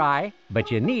 Nice try,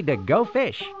 but you need to go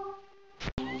fish.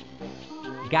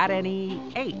 Got any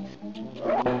eights?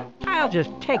 I'll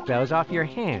just take those off your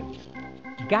hands.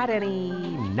 Got any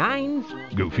nines?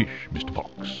 Go fish, Mr.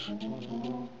 Fox.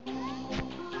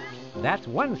 That's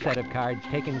one set of cards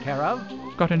taken care of.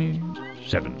 Got any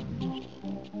sevens?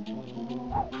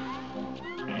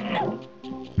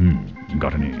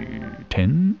 Got any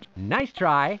tens? Nice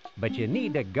try, but you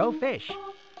need to go fish.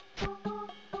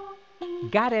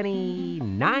 Got any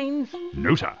nines?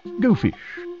 No, sir. Go fish.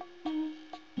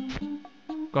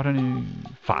 Got any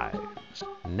fives?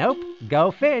 Nope, go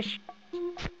fish.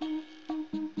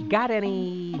 Got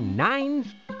any nines?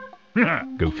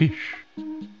 Go fish.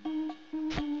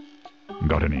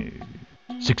 Got any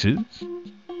sixes?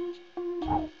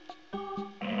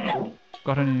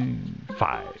 Got any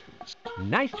fives?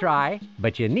 Nice try,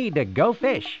 but you need to go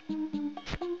fish.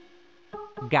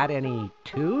 Got any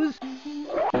twos?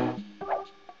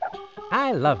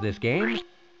 I love this game.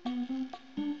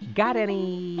 Got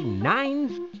any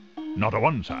nines? Not a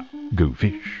one, sir. Go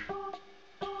fish.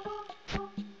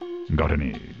 Got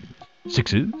any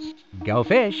sixes? Go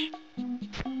fish.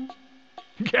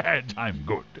 Gad, I'm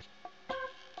good.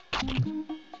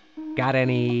 Got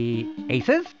any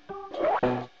aces?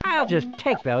 I'll just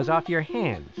take those off your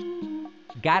hands.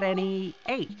 Got any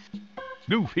eights?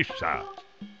 Go fish, sir.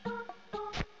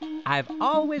 I've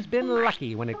always been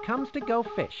lucky when it comes to go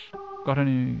fish. Got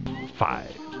any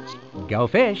fives? Go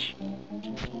fish.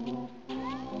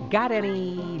 Got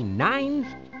any nines?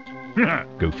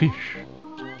 Go fish.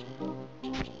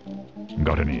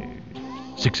 Got any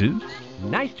sixes?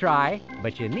 Nice try,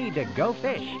 but you need to go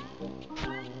fish.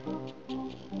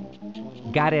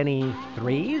 Got any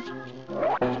threes?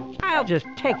 I'll just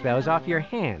take those off your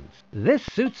hands. This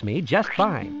suits me just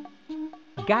fine.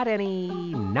 Got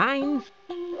any nines?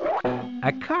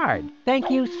 A card.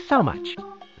 Thank you so much.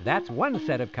 That's one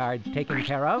set of cards taken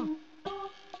care of.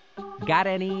 Got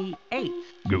any eights?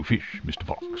 Go fish, Mr.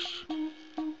 Fox.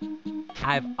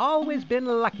 I've always been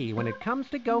lucky when it comes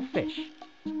to go fish.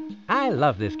 I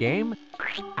love this game.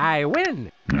 I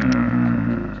win!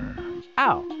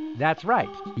 Oh, that's right.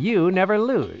 You never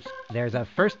lose. There's a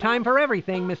first time for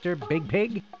everything, Mr. Big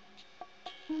Pig.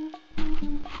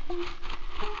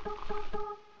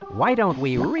 Why don't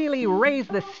we really raise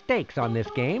the stakes on this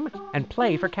game and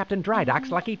play for Captain Drydock's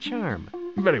lucky charm?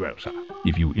 Very well, sir,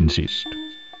 if you insist.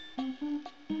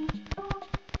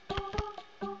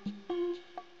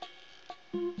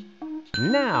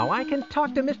 Now I can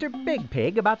talk to Mr. Big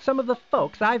Pig about some of the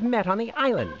folks I've met on the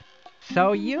island.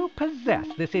 So you possess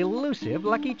this elusive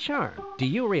lucky charm. Do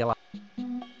you realize?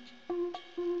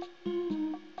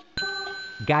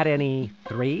 Got any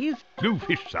threes? Go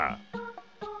fish, sir.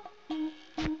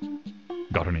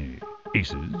 Got any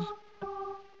aces?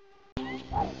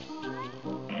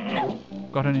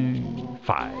 Got any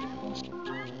fives?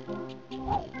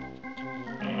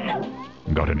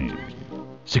 Got any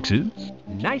sixes?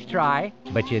 Nice try,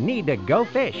 but you need to go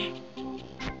fish.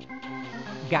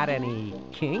 Got any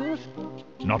kings?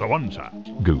 Not a one, sir.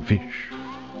 Go fish.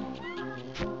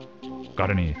 Got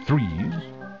any threes?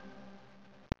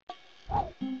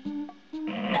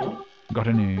 Got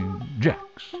any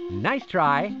jacks? Nice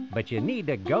try, but you need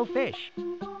to go fish.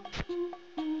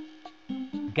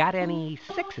 Got any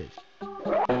sixes?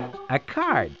 A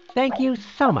card. Thank you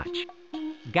so much.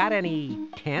 Got any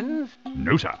tens?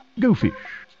 No, sir. Go fish.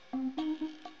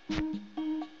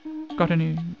 Got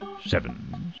any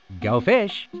sevens? Go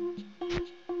fish.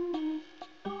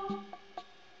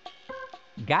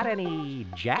 Got any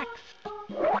jacks?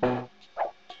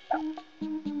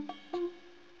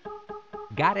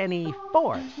 Got any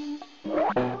fours?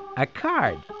 A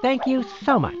card. Thank you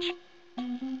so much.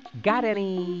 Got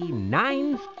any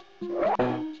nines?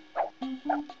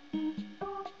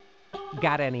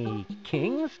 Got any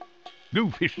kings? Go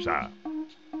fish, sir.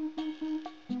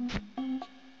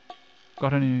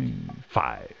 Got any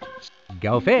fives?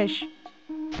 Go fish.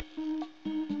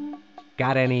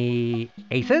 Got any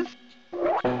aces?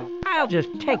 I'll just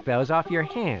take those off your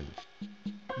hands.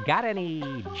 Got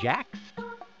any jacks?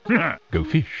 Go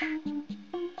fish.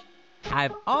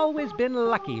 I've always been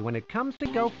lucky when it comes to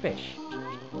go fish.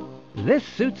 This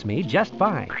suits me just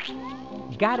fine.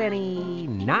 Got any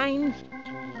nines?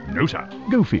 No, sir.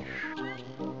 Go fish.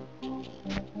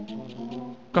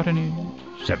 Got any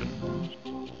sevens?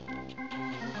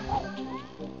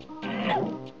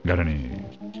 Got any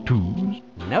twos?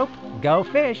 Nope. Go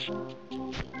fish.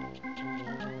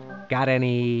 Got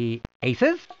any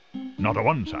aces? Not a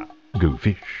one, sir. Go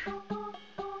fish.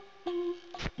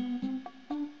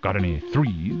 Got any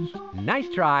threes? Nice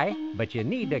try, but you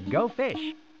need to go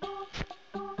fish.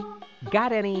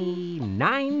 Got any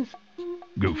nines?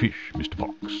 Go fish, Mr.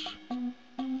 Fox.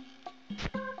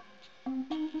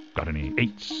 Got any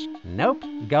eights? Nope.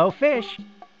 Go fish.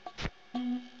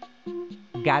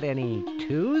 Got any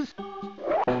twos?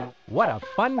 What a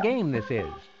fun game this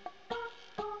is.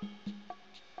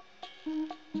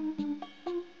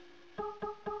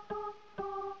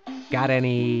 Got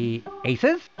any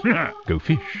aces? Go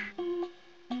fish.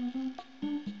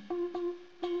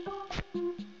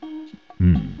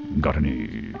 Got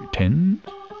any tens?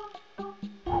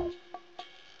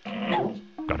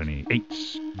 Got any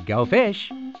eights? Go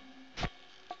fish.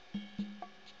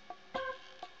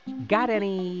 Got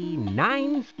any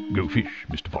nines? Go fish,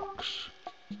 Mr. Fox.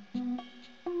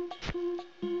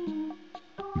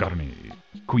 Got any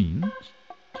queens?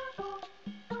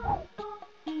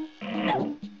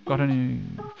 Got any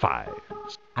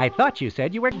fives? I thought you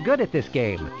said you were good at this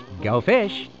game. Go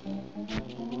fish.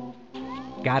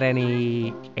 Got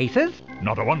any aces?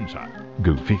 Not a one, sir.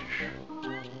 Go fish.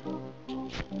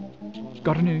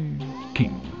 Got any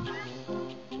kings?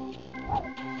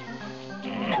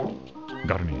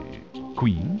 Got any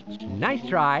queens? Nice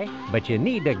try, but you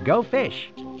need to go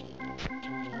fish.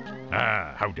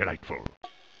 Ah, how delightful.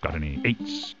 Got any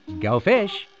eights? Go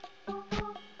fish.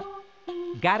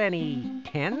 Got any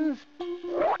tens?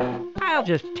 I'll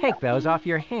just take those off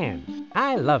your hands.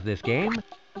 I love this game.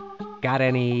 Got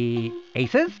any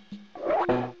aces?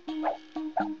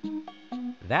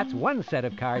 That's one set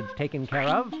of cards taken care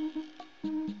of.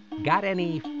 Got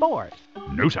any fours?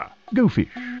 No, sir. Go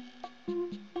fish.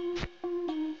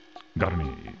 Got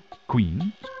any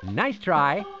queens? Nice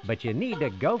try, but you need to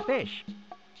go fish.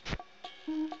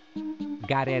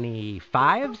 Got any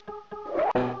fives?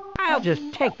 I'll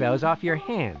just take those off your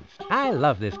hands. I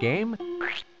love this game.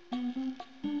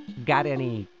 Got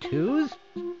any twos?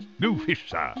 Go fish,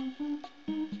 sir.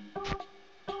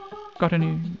 Got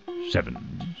any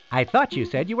sevens? I thought you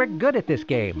said you were good at this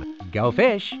game. Go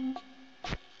fish.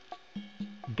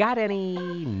 Got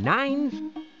any nines?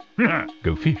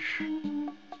 Go fish.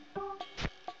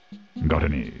 Got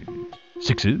any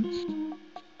sixes?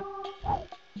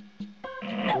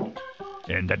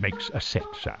 And that makes a set,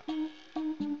 sir.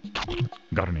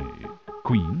 Got any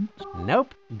queens?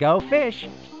 Nope. Go fish.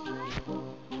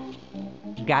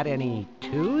 Got any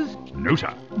twos? No,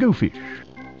 sir. Go fish.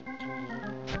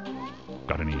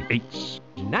 Got any eights?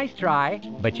 Nice try,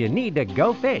 but you need to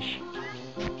go fish.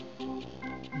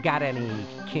 Got any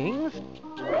kings?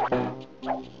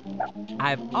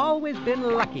 I've always been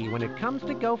lucky when it comes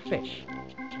to go fish.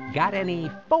 Got any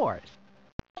fours?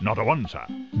 Not a one, sir.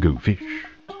 Go fish.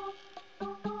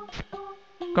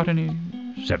 Got any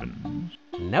sevens?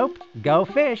 Nope. Go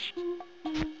fish.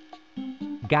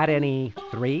 Got any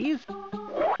threes?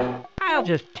 I'll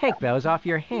just take those off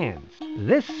your hands.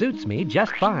 This suits me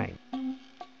just fine.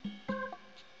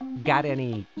 Got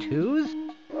any twos?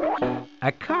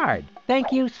 A card.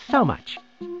 Thank you so much.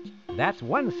 That's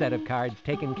one set of cards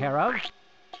taken care of.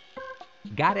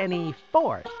 Got any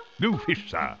fours? Go fish,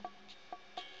 sir.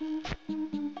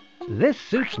 This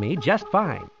suits me just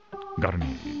fine. Got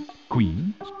any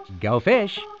queens? Go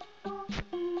fish.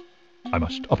 I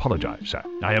must apologize, sir.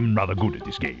 I am rather good at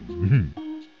this game.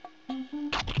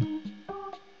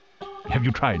 Have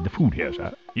you tried the food here,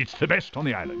 sir? It's the best on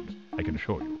the island, I can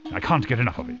assure you. I can't get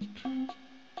enough of it.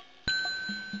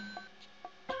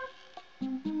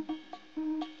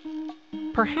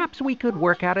 Perhaps we could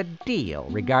work out a deal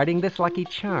regarding this lucky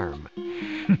charm.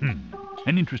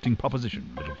 An interesting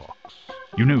proposition, little fox.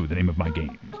 You know the name of my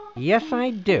game. Yes, I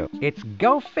do. It's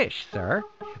Go Fish, sir.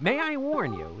 May I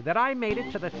warn you that I made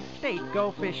it to the State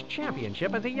Go Fish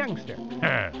Championship as a youngster.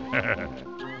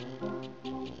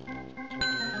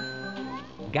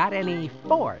 Got any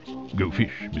fours? Go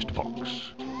fish, Mr.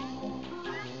 Fox.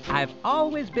 I've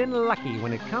always been lucky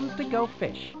when it comes to go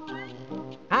fish.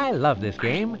 I love this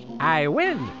game. I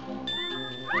win!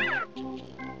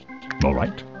 All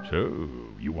right, so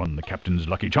you won the captain's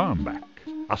lucky charm back.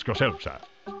 Ask yourself, sir,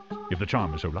 if the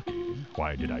charm is so lucky,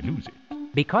 why did I lose it?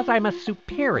 Because I'm a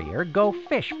superior Go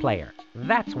Fish player.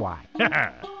 That's why.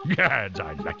 Gads,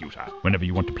 I like you, sir. Whenever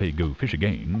you want to play Go Fish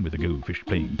again with a Go Fish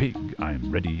playing pig,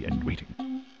 I'm ready and waiting.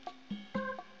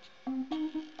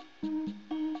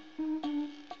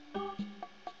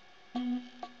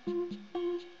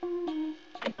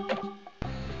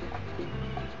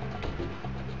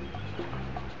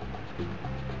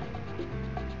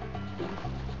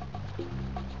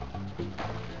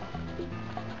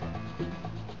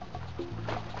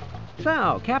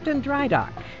 So, Captain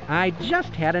Drydock, I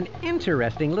just had an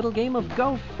interesting little game of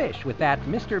Go Fish with that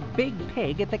Mr. Big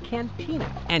Pig at the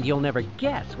cantina. And you'll never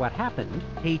guess what happened.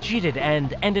 He cheated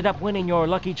and ended up winning your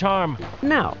lucky charm.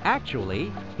 No,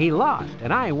 actually, he lost,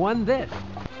 and I won this.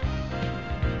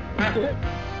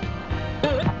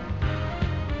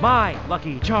 My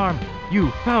lucky charm. You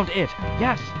found it.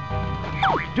 Yes.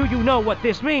 Do you know what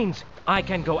this means? I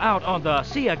can go out on the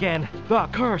sea again. The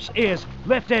curse is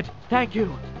lifted. Thank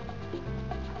you.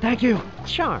 Thank you.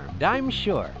 Charmed, I'm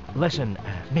sure. Listen,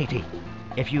 matey,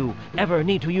 if you ever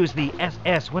need to use the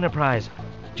SS Winter Prize,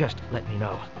 just let me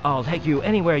know. I'll take you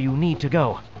anywhere you need to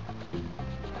go.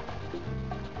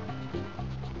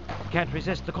 Can't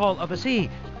resist the call of the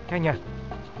sea, can ya?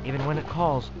 Even when it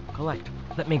calls, collect.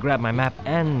 Let me grab my map,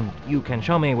 and you can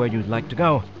show me where you'd like to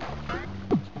go.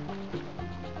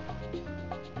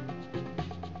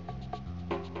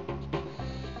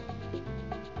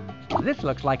 This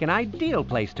looks like an ideal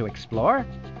place to explore.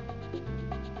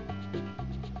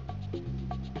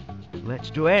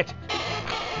 Let's do it.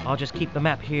 I'll just keep the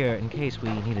map here in case we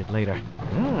need it later.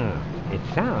 It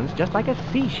sounds just like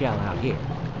a seashell out here.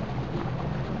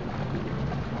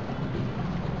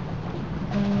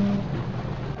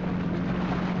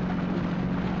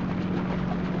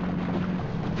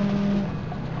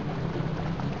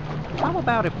 How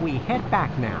about if we head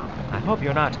back now? I hope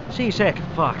you're not seasick,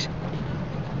 Fox.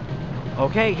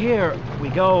 Okay, here we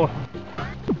go.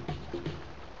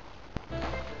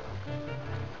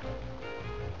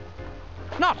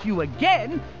 Not you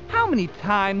again! How many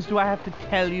times do I have to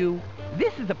tell you?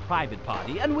 This is a private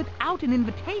party, and without an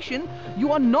invitation,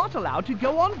 you are not allowed to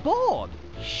go on board.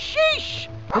 Sheesh!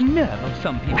 The nerve of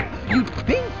some people. You'd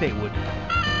think they would.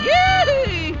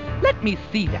 Yay! Let me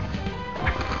see that.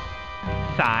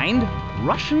 Signed,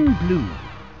 Russian Blue.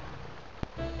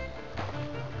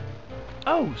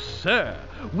 Oh, sir,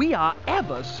 we are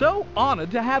ever so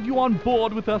honored to have you on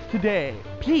board with us today.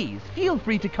 Please, feel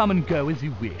free to come and go as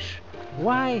you wish.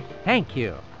 Why, thank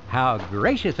you. How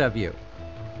gracious of you.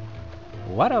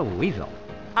 What a weasel.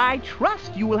 I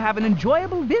trust you will have an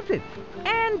enjoyable visit.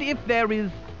 And if there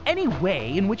is any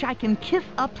way in which I can kiss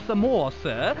up some more,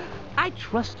 sir, I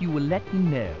trust you will let me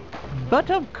know. But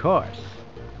of course.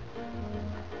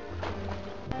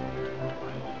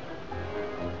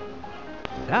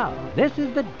 So, this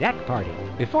is the deck party.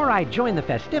 Before I join the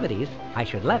festivities, I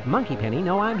should let Monkeypenny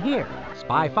know I'm here.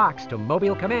 Spy Fox to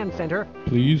Mobile Command Center.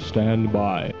 Please stand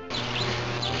by.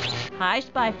 Hi,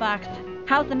 Spy Fox.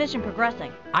 How's the mission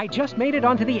progressing? I just made it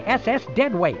onto the SS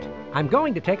Deadweight. I'm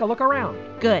going to take a look around.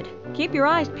 Good. Keep your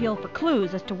eyes peeled for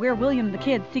clues as to where William the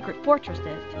Kid's secret fortress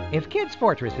is. If Kid's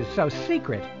fortress is so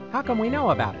secret, how come we know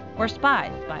about it? We're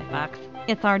spies, Spy Fox.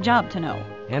 It's our job to know.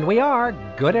 And we are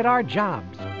good at our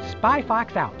jobs. Spy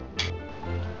Fox out.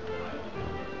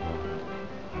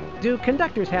 Do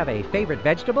conductors have a favorite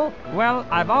vegetable? Well,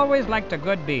 I've always liked a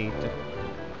good beat.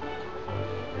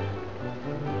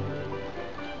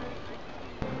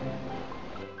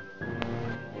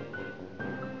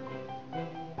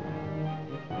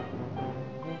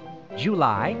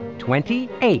 July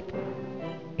 28th.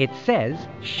 It says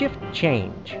shift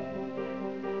change.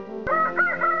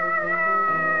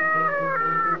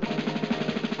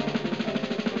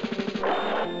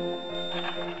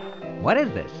 What is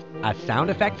this? A sound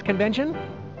effects convention?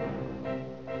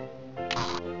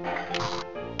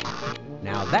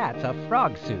 Now that's a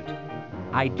frog suit.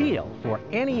 Ideal for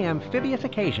any amphibious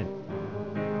occasion.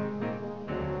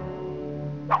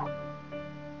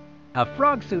 A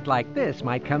frog suit like this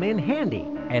might come in handy,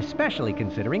 especially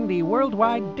considering the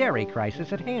worldwide dairy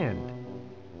crisis at hand.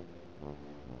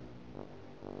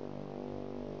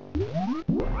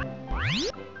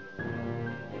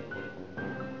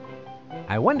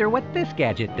 I wonder what this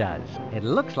gadget does. It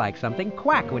looks like something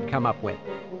Quack would come up with.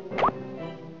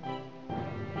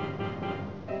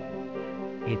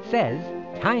 It says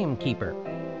Timekeeper.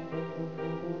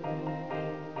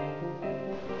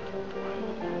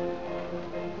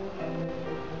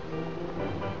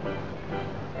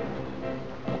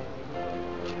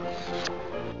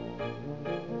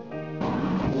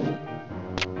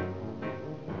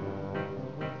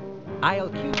 I'll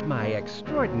keep my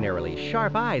extraordinarily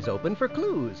sharp eyes open for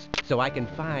clues, so I can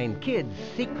find Kid's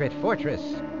secret fortress.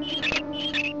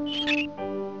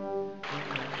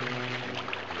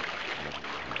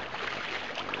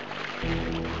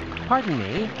 Pardon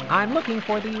me, I'm looking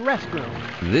for the restroom.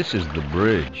 This is the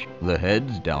bridge. The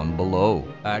head's down below.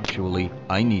 Actually,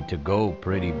 I need to go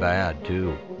pretty bad,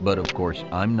 too. But of course,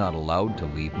 I'm not allowed to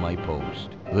leave my post.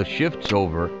 The shift's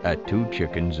over at 2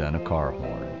 chickens and a car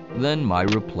horn. Then my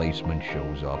replacement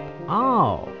shows up.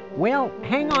 Oh, well,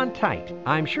 hang on tight.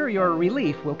 I'm sure your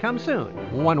relief will come soon,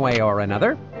 one way or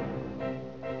another.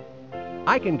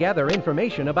 I can gather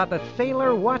information about the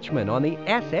sailor watchman on the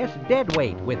SS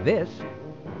Deadweight with this.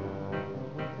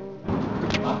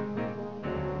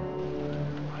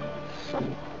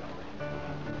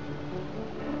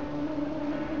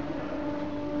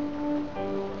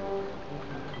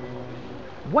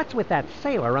 What's with that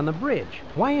sailor on the bridge?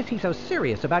 Why is he so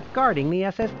serious about guarding the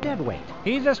SS Deadweight?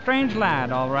 He's a strange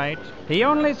lad, all right. He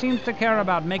only seems to care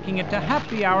about making it to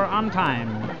happy hour on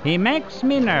time. He makes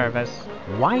me nervous.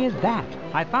 Why is that?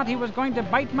 I thought he was going to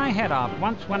bite my head off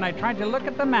once when I tried to look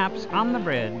at the maps on the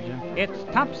bridge. It's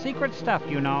top secret stuff,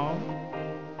 you know.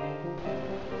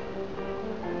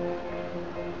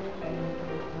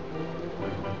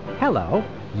 Hello,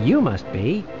 you must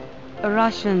be...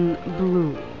 Russian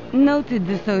Blue. Noted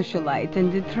the socialite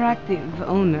and attractive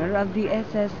owner of the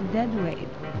SS Deadweight.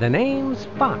 The name's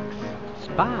Fox.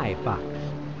 Spy Fox.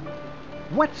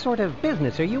 What sort of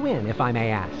business are you in, if I may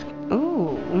ask?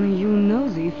 Oh, you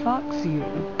nosy fox, you.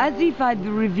 As if I'd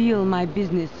reveal my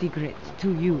business secrets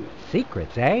to you.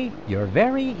 Secrets, eh? You're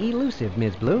very elusive,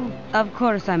 Ms. Blue. Of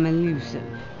course I'm elusive.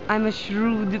 I'm a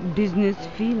shrewd business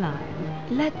feline.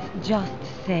 Let's just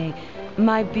say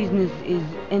my business is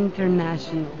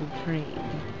international trade.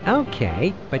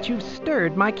 Okay, but you've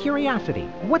stirred my curiosity.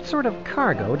 What sort of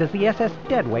cargo does the SS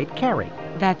Deadweight carry?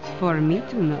 That's for me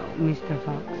to know, Mr.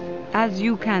 Fox. As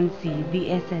you can see, the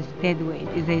SS Deadweight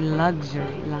is a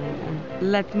luxury liner.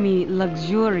 Let me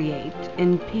luxuriate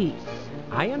in peace.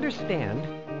 I understand.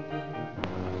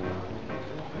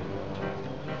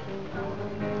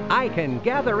 I can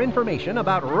gather information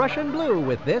about Russian Blue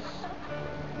with this.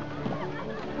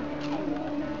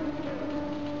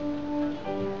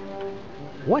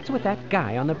 What's with that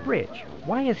guy on the bridge?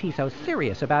 Why is he so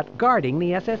serious about guarding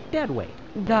the SS Deadweight?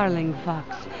 Darling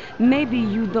Fox, maybe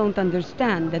you don't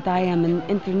understand that I am an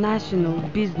international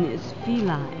business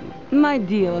feline. My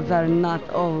deals are not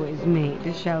always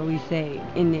made, shall we say,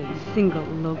 in a single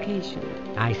location.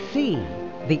 I see.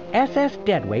 The SS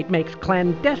Deadweight makes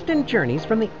clandestine journeys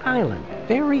from the island.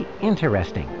 Very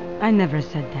interesting. I never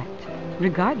said that,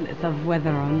 regardless of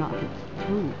whether or not it's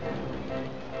true.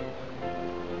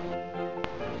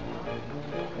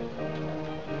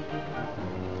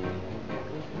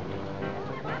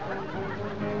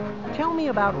 Tell me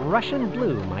about Russian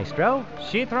Blue, Maestro.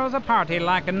 She throws a party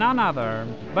like none other,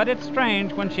 but it's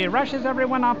strange when she rushes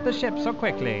everyone off the ship so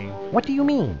quickly. What do you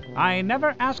mean? I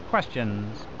never ask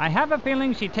questions. I have a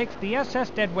feeling she takes the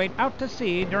SS Deadweight out to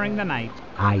sea during the night.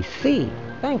 I see.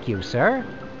 Thank you, sir.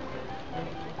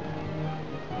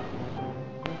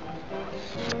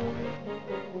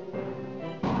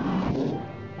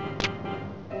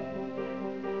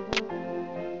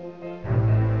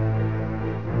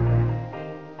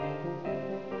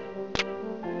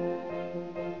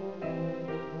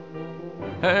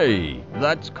 Hey,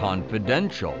 that's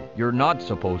confidential. You're not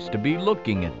supposed to be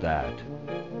looking at that.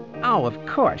 Oh, of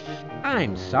course.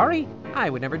 I'm sorry.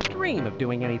 I would never dream of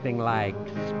doing anything like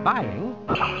spying.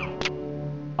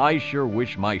 I sure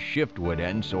wish my shift would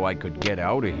end so I could get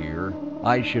out of here.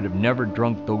 I should have never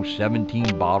drunk those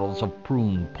 17 bottles of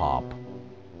prune pop.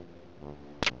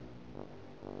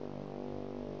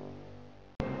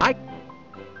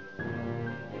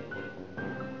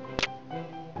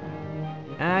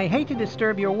 I hate to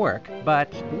disturb your work,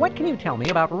 but what can you tell me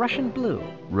about Russian Blue?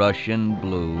 Russian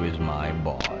Blue is my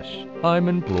boss. I'm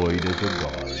employed as a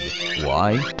guard.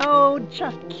 Why? Oh,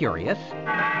 just curious.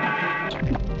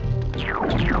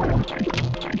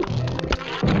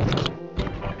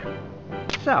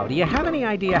 So, do you have any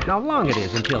idea how long it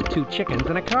is until 2 chickens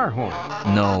and a car horn?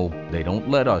 No, they don't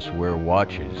let us wear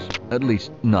watches. At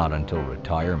least, not until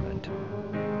retirement.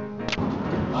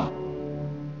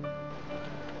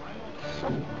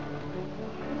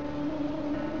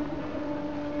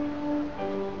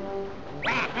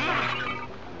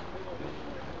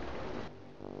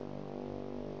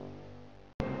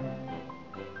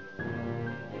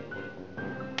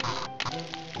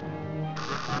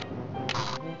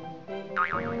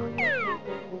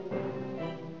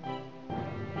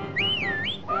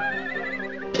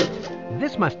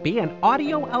 This must be an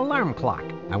audio alarm clock.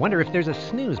 I wonder if there's a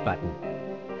snooze button.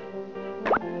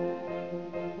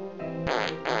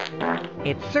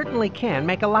 It certainly can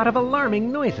make a lot of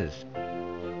alarming noises.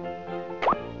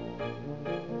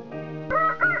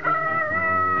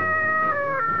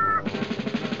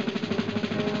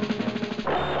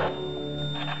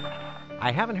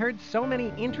 I haven't heard so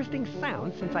many interesting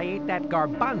sounds since I ate that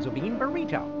garbanzo bean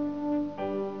burrito.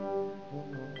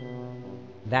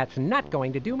 That's not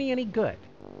going to do me any good.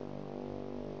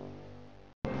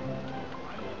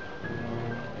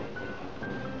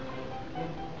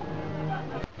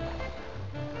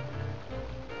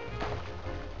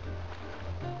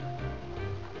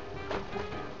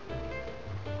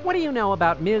 What do you know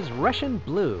about Ms. Russian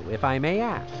Blue, if I may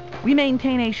ask? We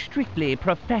maintain a strictly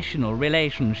professional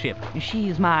relationship.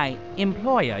 She's my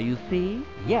employer, you see.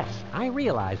 Yes, I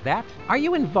realize that. Are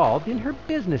you involved in her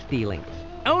business dealings?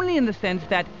 Only in the sense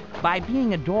that, by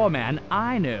being a doorman,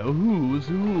 I know who's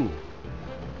who.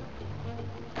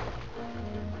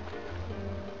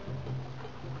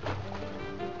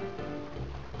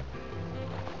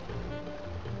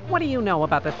 What do you know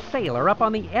about the sailor up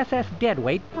on the SS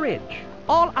Deadweight Bridge?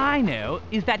 All I know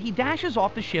is that he dashes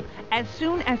off the ship as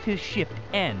soon as his shift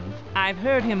ends. I've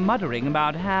heard him muttering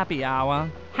about happy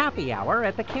hour. Happy hour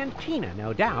at the cantina,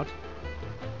 no doubt.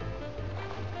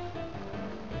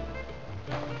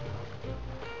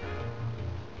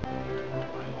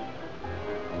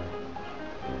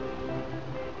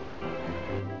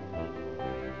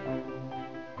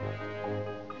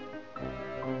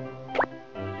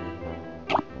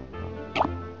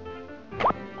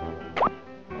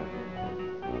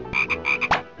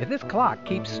 If this clock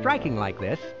keeps striking like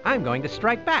this, I'm going to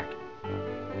strike back.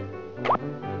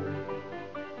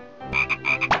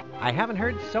 I haven't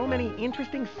heard so many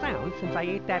interesting sounds since I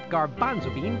ate that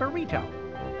garbanzo bean burrito.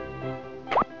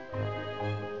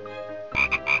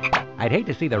 I'd hate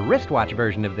to see the wristwatch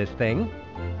version of this thing.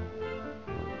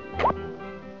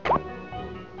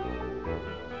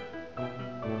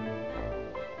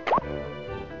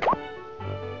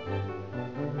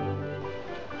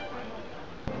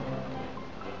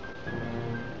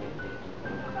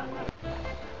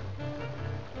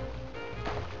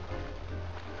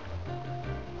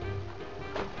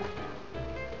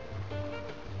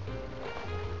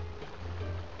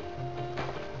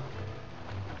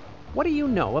 What do you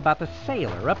know about the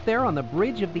sailor up there on the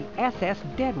bridge of the SS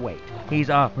Deadweight? He's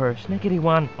a persnickety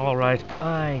one, all right.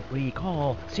 I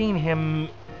recall seeing him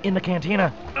in the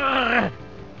cantina.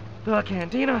 The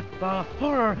cantina! The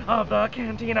horror of the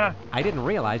cantina! I didn't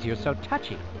realize you're so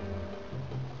touchy.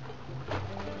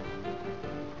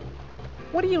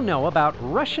 What do you know about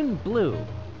Russian Blue,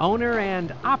 owner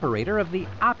and operator of the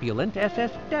opulent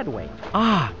SS Deadweight?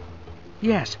 Ah!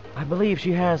 Yes, I believe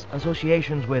she has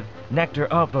associations with Nectar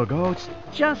of the Goats.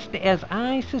 Just as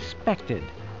I suspected.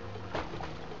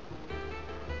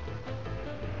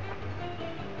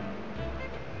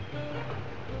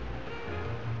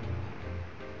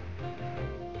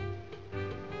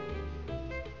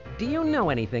 Do you know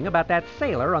anything about that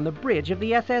sailor on the bridge of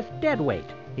the SS Deadweight?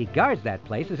 He guards that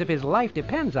place as if his life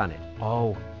depends on it.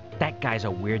 Oh, that guy's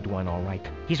a weird one, all right.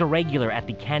 He's a regular at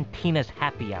the Cantina's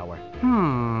happy hour.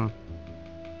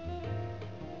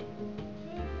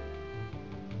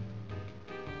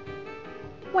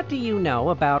 What do you know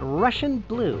about Russian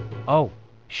Blue? Oh,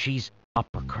 she's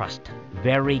upper crust.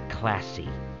 Very classy.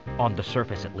 On the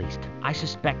surface, at least. I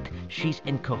suspect she's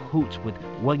in cahoots with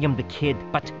William the Kid,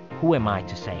 but who am I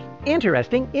to say?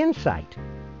 Interesting insight.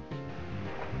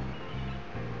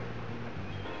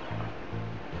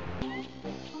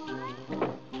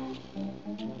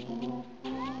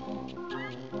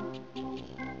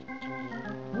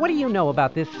 What do you know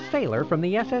about this sailor from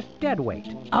the SS Deadweight?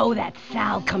 Oh, that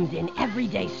Sal comes in every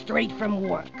day straight from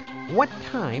work. What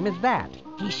time is that?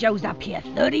 He shows up here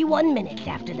 31 minutes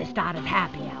after the start of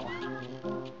happy hour.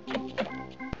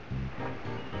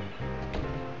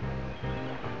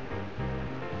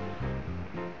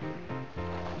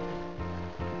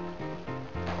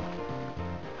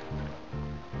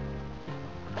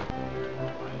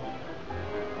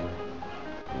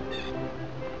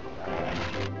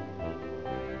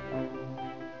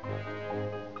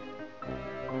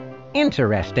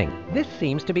 Interesting. This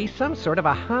seems to be some sort of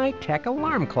a high-tech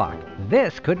alarm clock.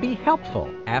 This could be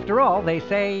helpful. After all, they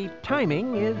say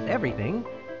timing is everything.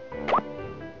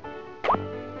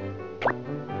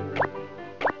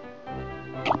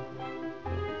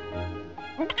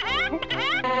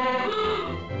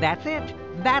 That's it.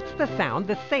 That's the sound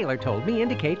the sailor told me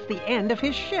indicates the end of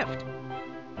his shift.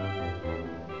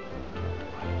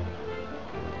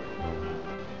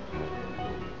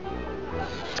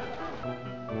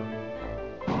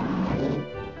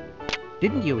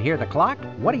 Didn't you hear the clock?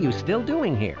 What are you still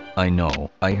doing here? I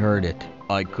know. I heard it.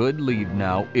 I could leave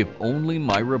now if only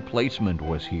my replacement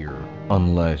was here.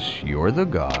 Unless you're the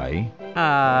guy.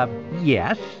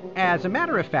 Yes. As a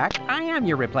matter of fact, I am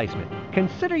your replacement.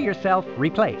 Consider yourself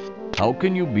replaced. How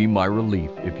can you be my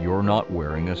relief if you're not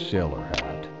wearing a sailor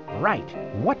hat?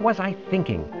 Right. What was I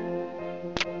thinking?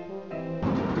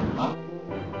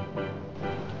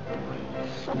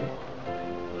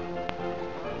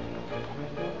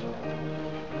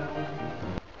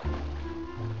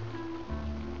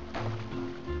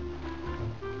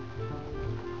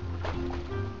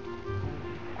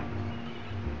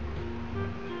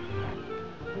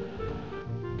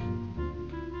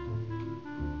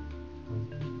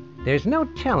 There's no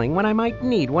telling when I might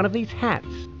need one of these hats.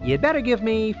 You'd better give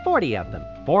me 40 of them.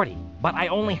 40? But I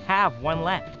only have one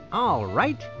left. All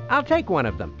right. I'll take one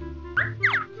of them.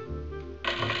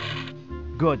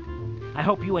 Good. I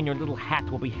hope you and your little hat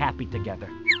will be happy together.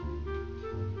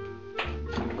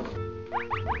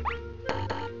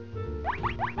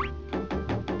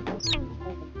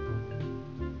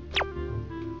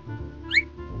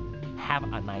 Have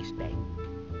a nice day.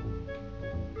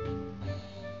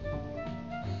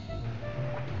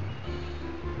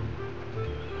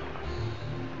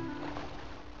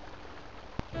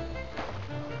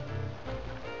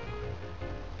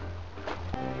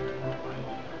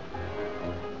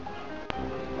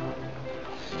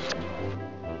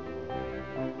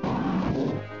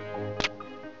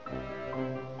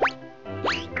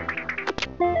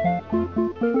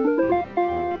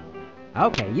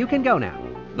 Okay, you can go now.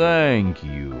 Thank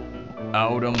you.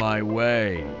 Out of my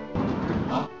way.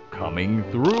 Coming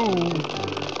through.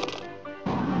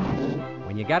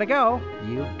 When you gotta go,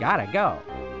 you gotta go.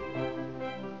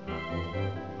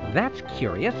 That's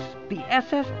curious. The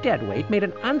SS Deadweight made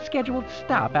an unscheduled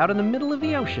stop out in the middle of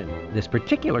the ocean. This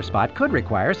particular spot could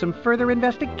require some further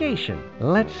investigation.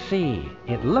 Let's see.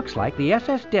 It looks like the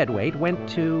SS Deadweight went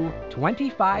to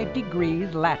 25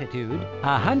 degrees latitude,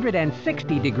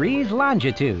 160 degrees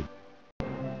longitude.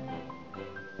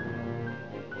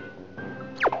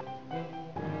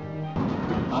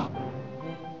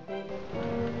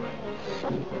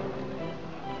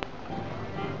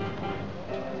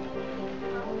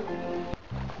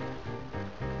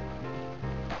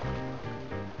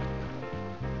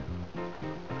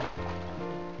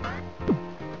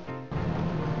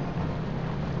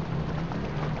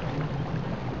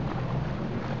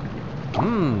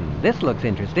 This looks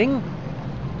interesting.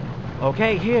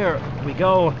 Okay, here we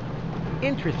go.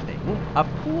 Interesting. A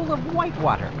pool of white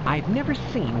water. I've never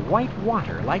seen white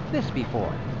water like this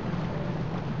before.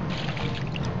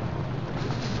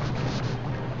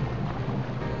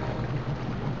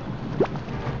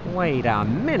 Wait a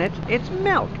minute. It's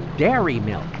milk. Dairy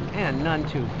milk. And none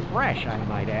too fresh, I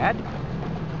might add.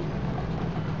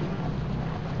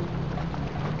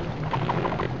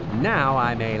 Now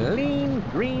I'm a lean,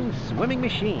 green swimming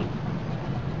machine.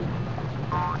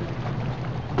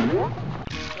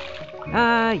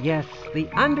 Ah, yes, the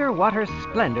underwater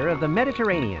splendor of the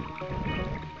Mediterranean.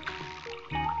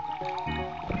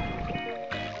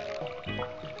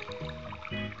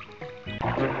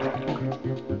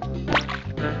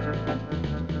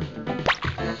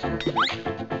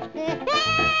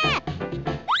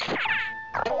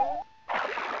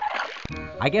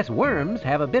 I guess worms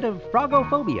have a bit of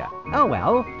frogophobia. Oh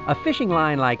well, a fishing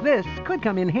line like this could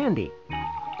come in handy.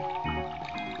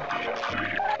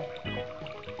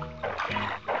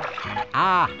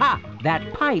 Aha!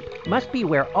 That pipe must be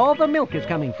where all the milk is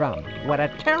coming from. What a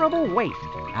terrible waste.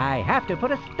 I have to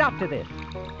put a stop to this.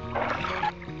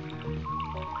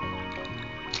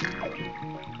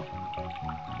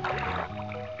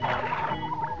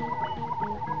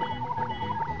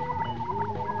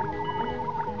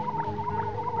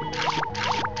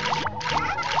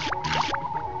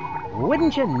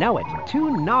 Wouldn't you know it?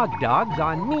 2 nog dogs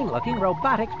on mean-looking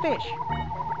robotic fish.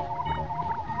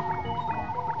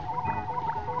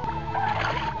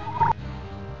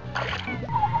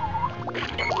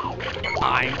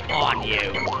 I'm on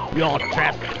you. You're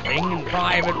trespassing in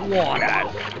private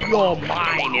waters. You're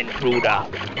mine, intruder.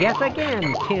 Guess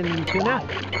again, tin tuna.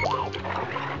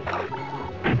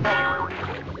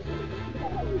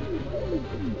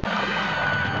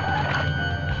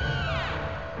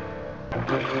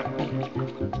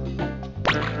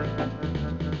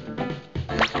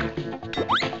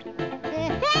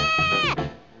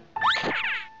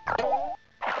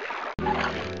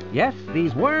 Yes,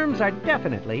 these worms are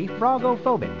definitely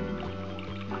frogophobic.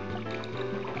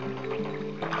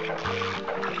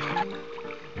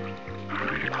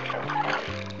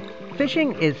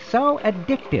 Fishing is so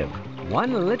addictive.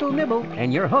 One little nibble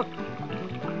and you're hooked.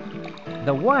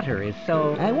 The water is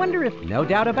so... I wonder if... No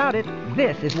doubt about it,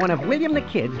 this is one of William the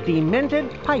Kid's demented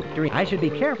pipe dreams. I should be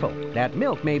careful. That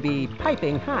milk may be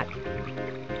piping hot.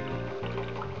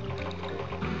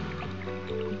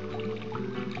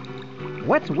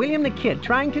 What's William the Kid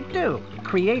trying to do?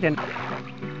 Create an...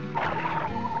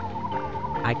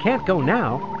 I can't go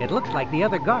now. It looks like the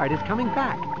other guard is coming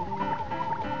back.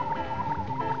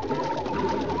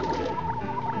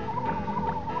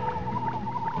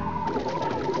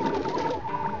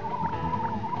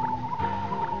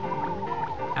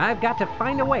 I've got to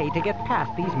find a way to get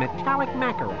past these metallic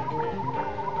mackerel.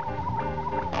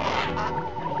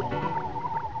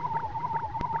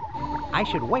 I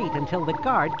should wait until the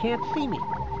guard can't see me.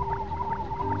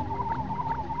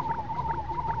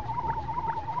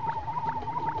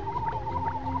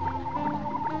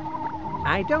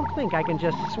 I don't think I can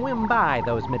just swim by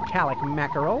those metallic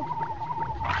mackerel.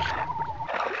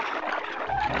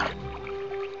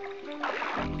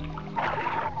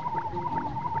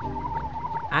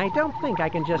 I don't think I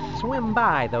can just swim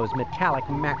by those metallic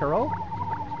mackerel.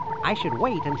 I should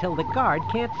wait until the guard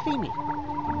can't see me.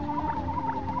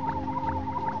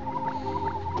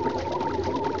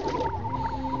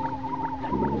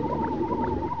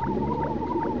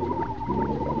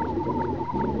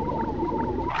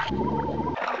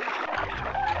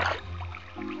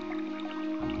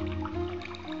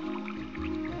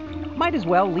 Might as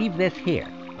well leave this here.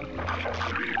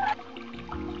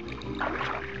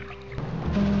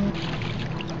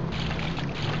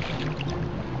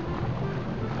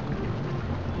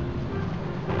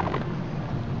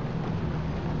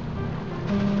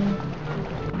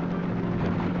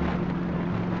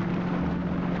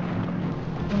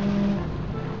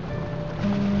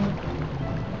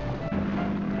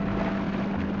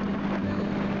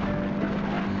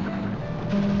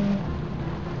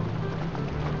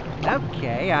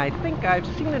 Okay, I think I've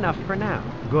seen enough for now.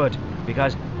 Good,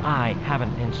 because I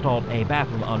haven't installed a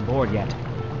bathroom on board yet.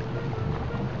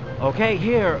 Okay,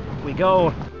 here we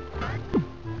go.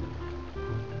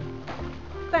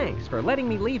 Thanks for letting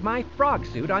me leave my frog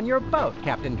suit on your boat,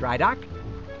 Captain Drydock.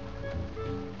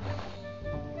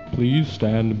 Please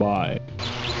stand by.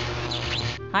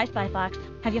 Hi, Spy Fox.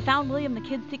 Have you found William the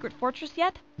Kid's secret fortress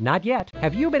yet? Not yet.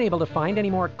 Have you been able to find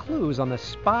any more clues on the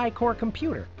spy core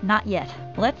computer? Not yet.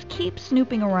 Let's keep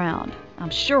snooping around. I'm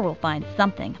sure we'll find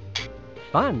something.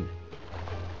 Fun.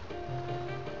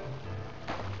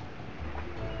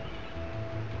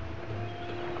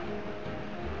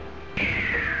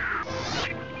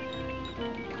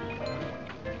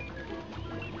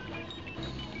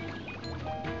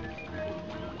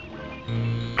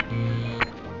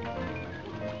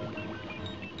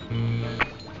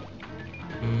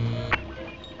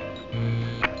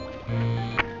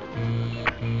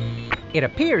 It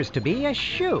appears to be a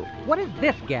shoe. What is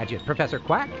this gadget, Professor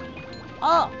Quack?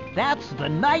 Oh, that's the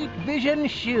night vision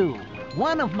shoe.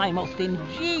 One of my most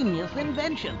ingenious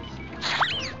inventions.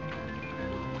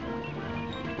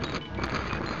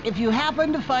 If you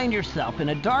happen to find yourself in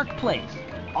a dark place,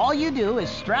 all you do is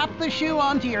strap the shoe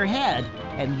onto your head,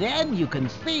 and then you can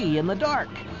see in the dark.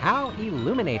 How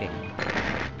illuminating.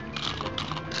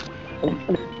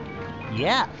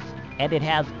 Yes, and it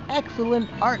has excellent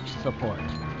arch support.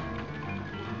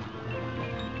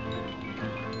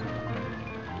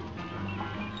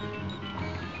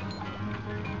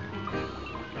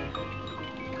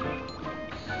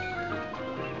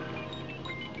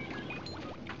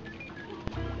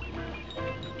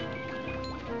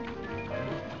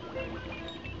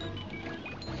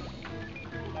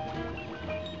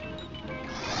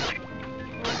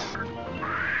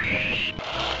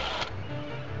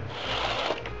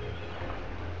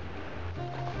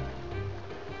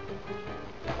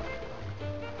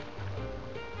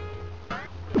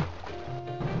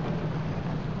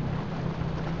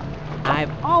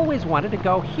 I've always wanted to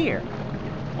go here.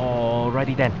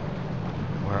 Alrighty then.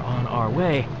 We're on our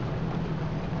way.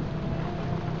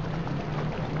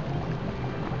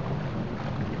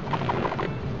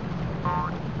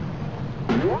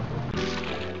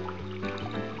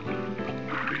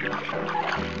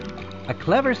 A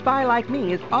clever spy like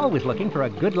me is always looking for a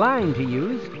good line to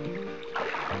use.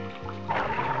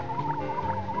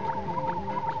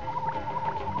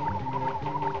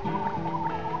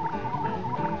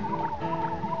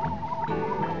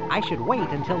 I should wait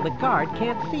until the guard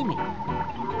can't see me.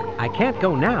 I can't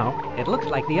go now. It looks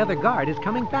like the other guard is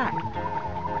coming back.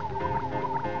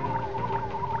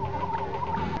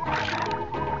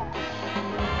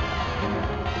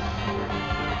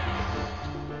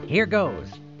 Here goes.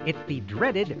 It's the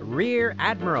dreaded Rear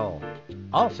Admiral,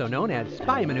 also known as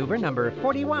Spy Maneuver number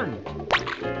 41.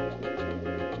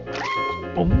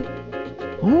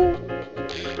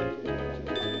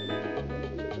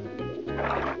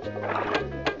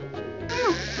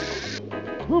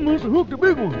 I must have hooked a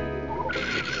big one.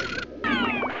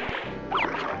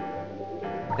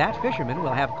 That fisherman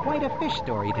will have quite a fish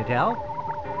story to tell.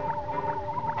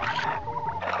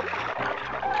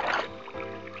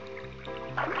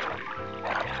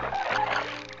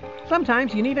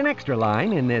 Sometimes you need an extra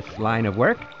line in this line of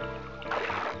work.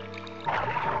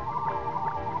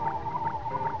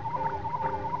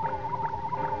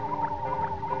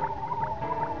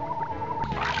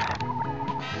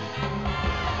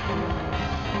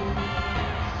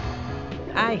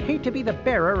 I hate to be the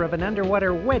bearer of an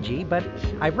underwater wedgie, but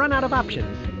I've run out of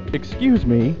options. Excuse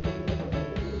me.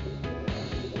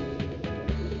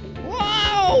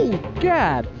 Whoa!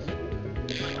 Cats!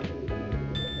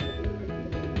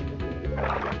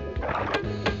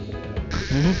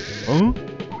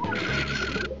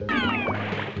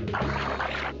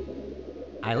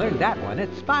 I learned that one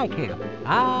at spy camp.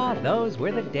 Ah, those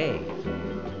were the days.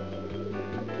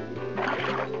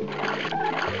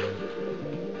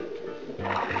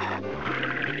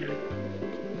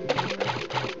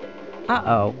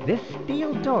 Uh-oh, this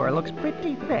steel door looks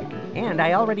pretty thick, and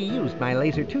I already used my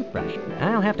laser toothbrush.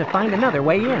 I'll have to find another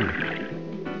way in.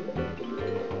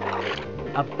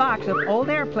 A box of old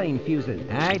airplane fuses.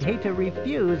 I'd hate to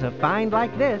refuse a find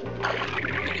like this.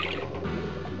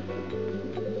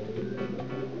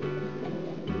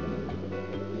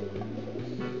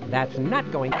 That's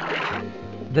not going...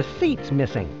 The seat's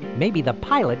missing. Maybe the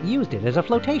pilot used it as a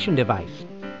flotation device.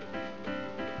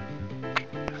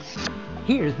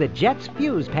 Here's the jet's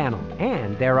fuse panel,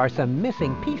 and there are some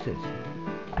missing pieces.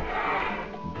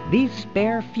 These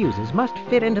spare fuses must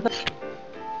fit into the...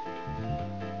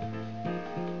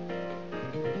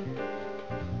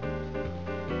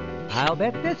 I'll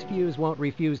bet this fuse won't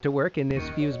refuse to work in this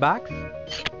fuse box.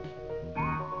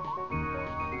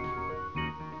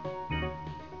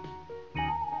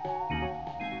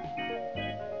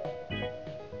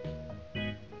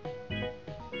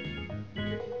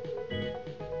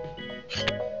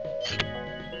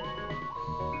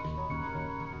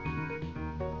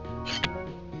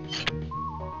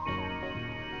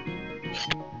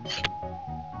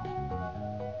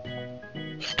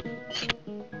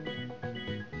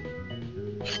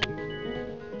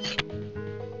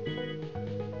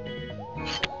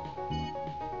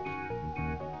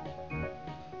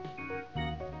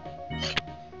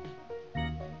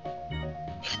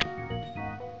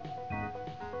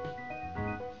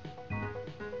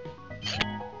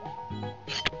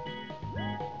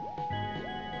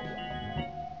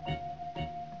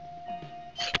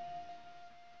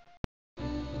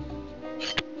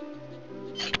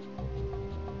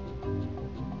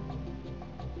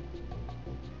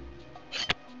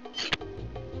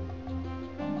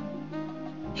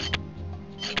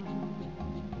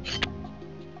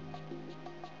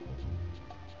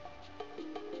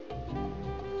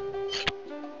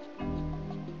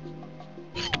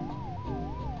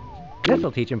 This'll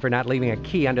teach him for not leaving a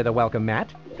key under the welcome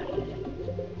mat.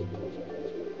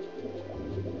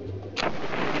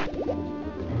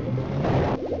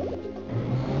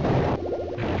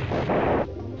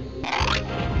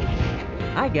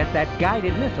 I guess that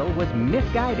guided missile was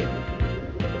misguided.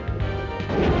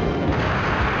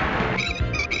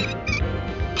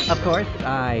 Of course,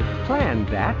 I planned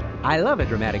that. I love a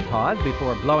dramatic pause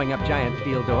before blowing up giant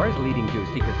steel doors leading to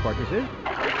secret fortresses.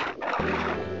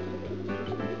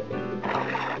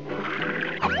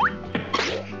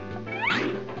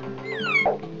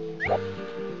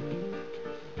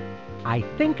 I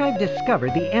think I've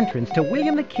discovered the entrance to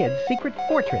William the Kid's secret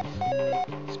fortress.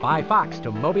 Spy Fox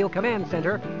to Mobile Command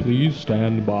Center. Please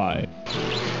stand by.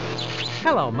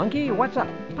 Hello, Monkey. What's up?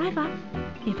 Spy Fox.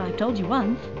 If I've told you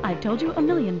once, I've told you a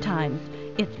million times.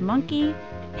 It's Monkey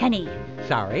Penny.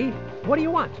 Sorry. What do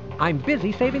you want? I'm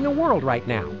busy saving the world right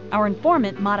now. Our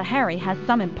informant, Mata Hari, has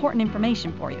some important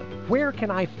information for you. Where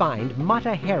can I find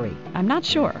Mata Hari? I'm not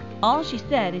sure. All she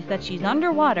said is that she's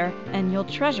underwater and you'll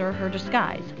treasure her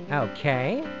disguise.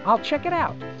 Okay. I'll check it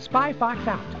out. Spy Fox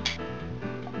out.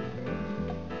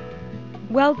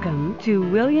 Welcome to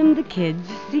William the Kid's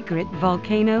secret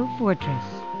volcano fortress.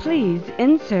 Please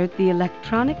insert the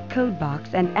electronic code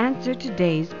box and answer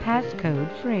today's passcode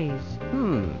phrase.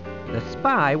 The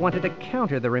spy wanted to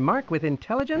counter the remark with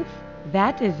intelligence?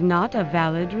 That is not a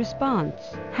valid response.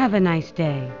 Have a nice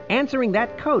day. Answering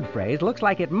that code phrase looks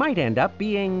like it might end up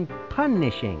being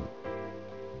punishing.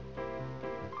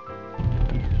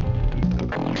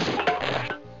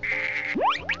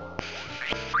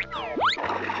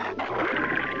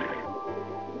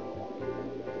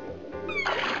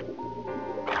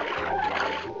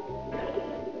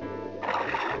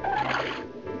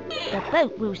 The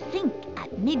boat will sink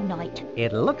at midnight.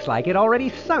 It looks like it already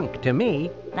sunk to me.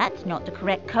 That's not the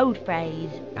correct code phrase.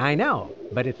 I know,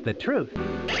 but it's the truth.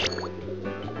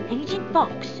 Agent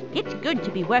Fox, it's good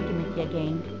to be working with you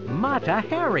again. Mata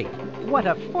Hari, what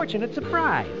a fortunate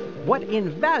surprise. What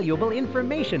invaluable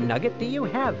information nugget do you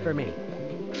have for me?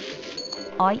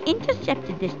 I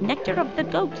intercepted this nectar of the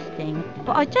goats thing,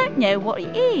 but I don't know what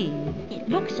it is. It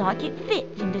looks like it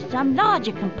fits into some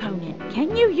larger component.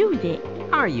 Can you use it?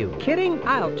 Are you kidding?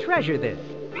 I'll treasure this.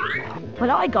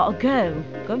 Well, I gotta go.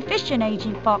 Go fishing,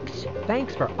 Agent Fox.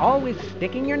 Thanks for always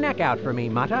sticking your neck out for me,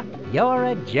 Mata. You're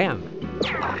a gem.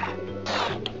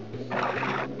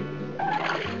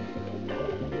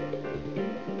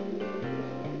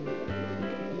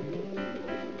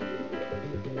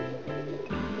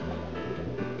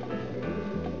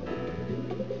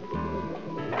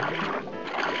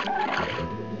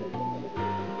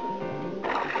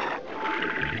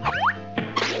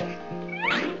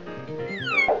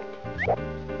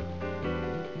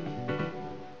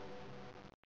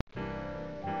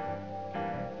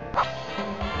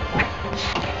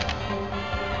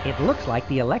 It looks like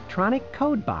the electronic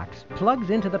code box plugs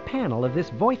into the panel of this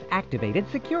voice-activated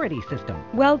security system.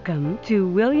 Welcome to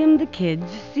William the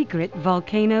Kid's secret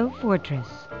volcano fortress.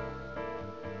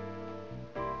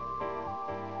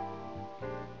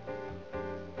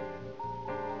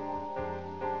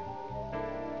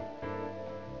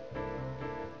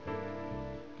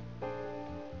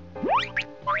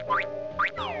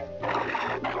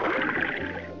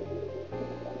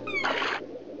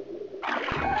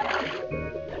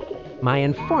 My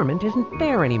informant isn't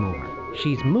there anymore.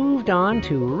 She's moved on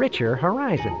to richer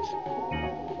horizons.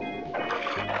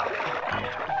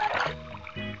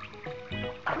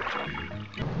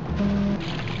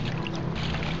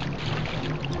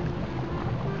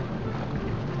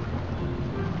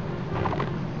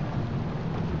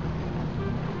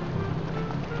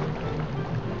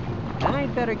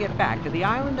 I'd better get back to the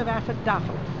island of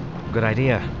Acidophilus. Good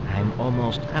idea. I'm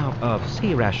almost out of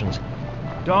sea rations.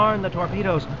 Darn the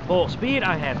torpedoes! Full speed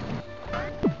ahead!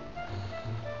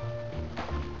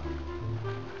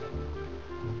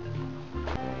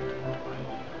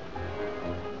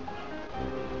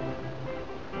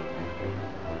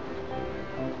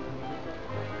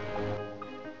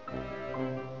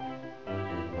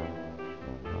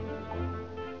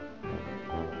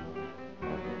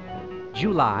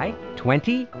 July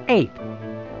 28th.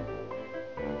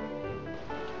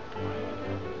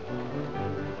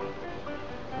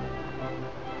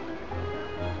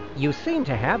 You seem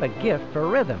to have a gift for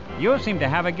rhythm. You seem to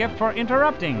have a gift for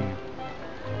interrupting.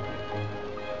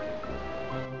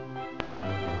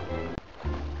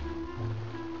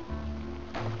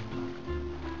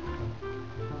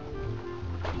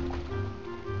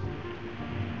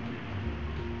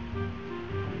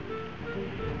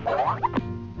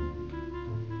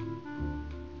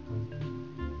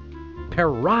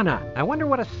 Piranha! I wonder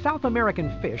what a South American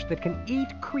fish that can eat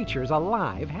creatures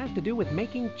alive has to do with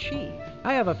making cheese.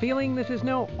 I have a feeling this is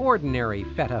no ordinary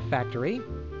feta factory.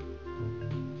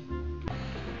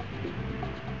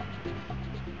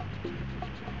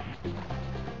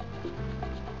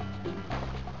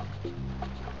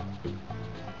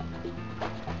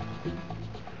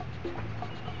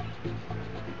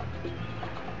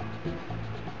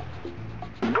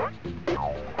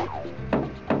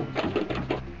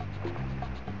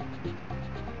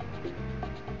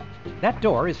 That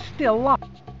door is still locked.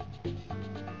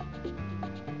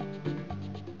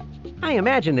 I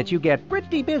imagine that you get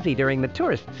pretty busy during the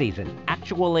tourist season.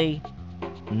 Actually,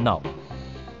 no.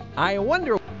 I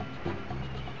wonder...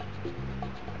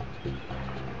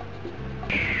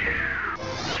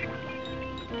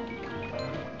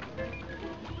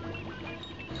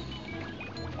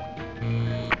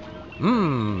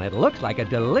 It looks like a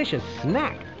delicious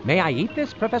snack. May I eat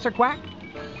this, Professor Quack?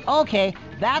 Okay,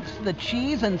 that's the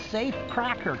Cheese and Safe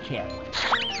Cracker Kit.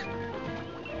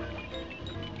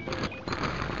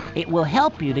 It will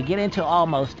help you to get into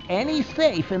almost any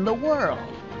safe in the world.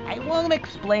 I won't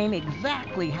explain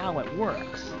exactly how it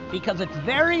works, because it's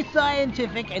very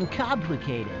scientific and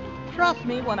complicated. Trust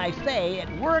me when I say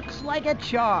it works like a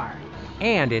charm.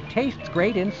 And it tastes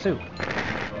great in soup.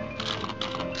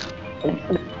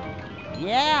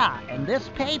 Yeah, and this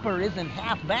paper isn't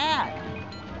half bad.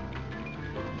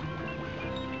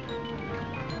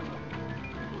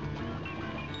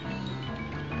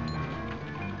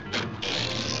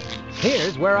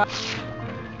 Here's where I...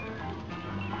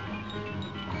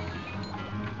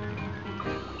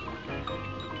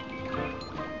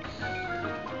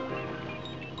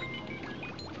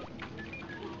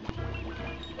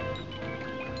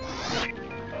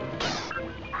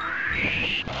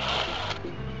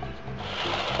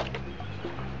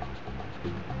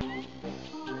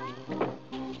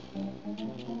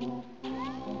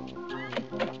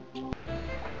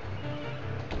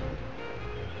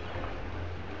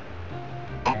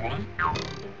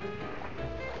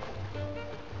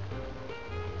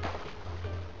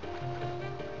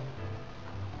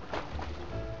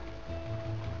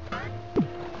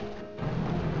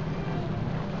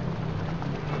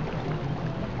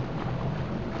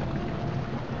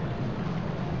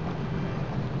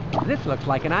 This looks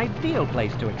like an ideal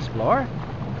place to explore.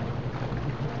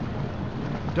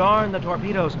 Darn the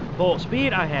torpedoes. Full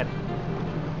speed ahead.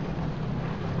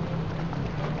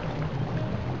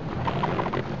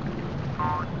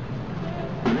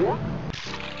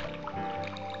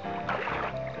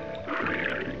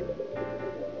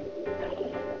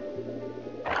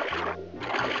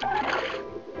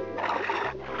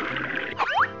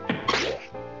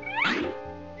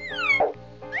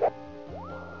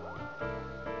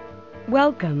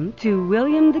 Welcome to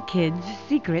William the Kid's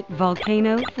secret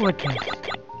volcano fortress.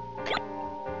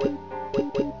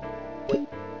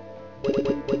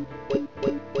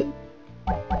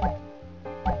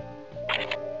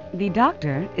 The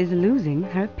doctor is losing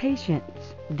her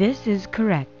patience. This is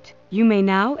correct. You may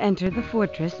now enter the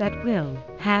fortress at will.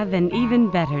 Have an even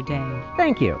better day.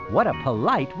 Thank you. What a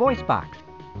polite voice box.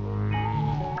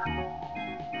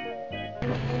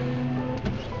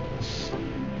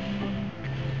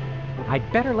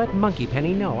 I'd better let Monkey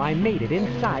Penny know I made it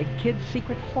inside Kid's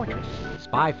secret fortress.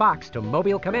 Spy Fox to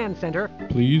Mobile Command Center.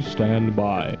 Please stand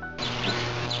by.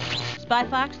 Spy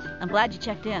Fox, I'm glad you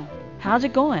checked in. How's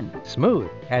it going? Smooth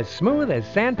as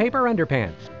sandpaper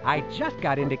underpants. I just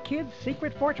got into Kid's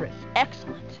secret fortress.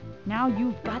 Excellent. Now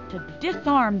you've got to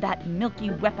disarm that milky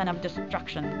weapon of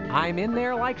destruction. I'm in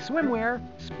there like swimwear.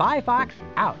 Spy Fox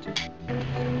out.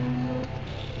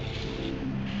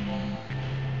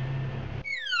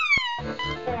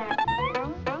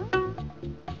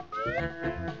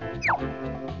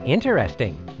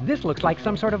 Interesting. This looks like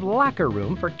some sort of locker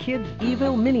room for Kid's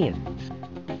evil minions.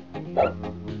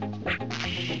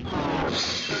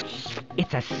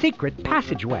 It's a secret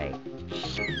passageway.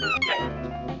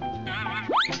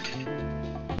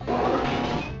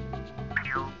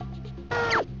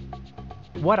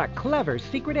 What a clever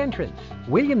secret entrance.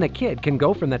 William the Kid can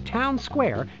go from the town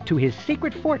square to his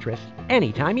secret fortress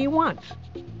anytime he wants.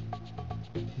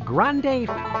 Grande...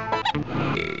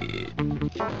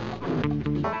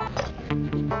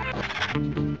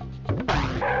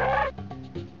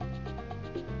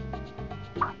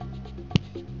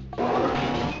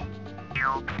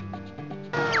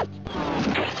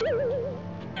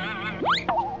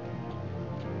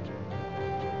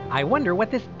 I wonder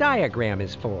what this diagram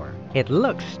is for. It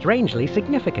looks strangely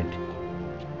significant.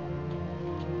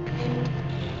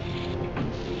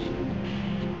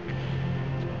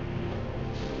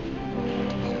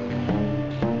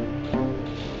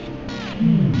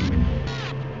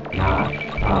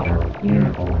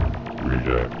 Reject.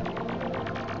 Reject.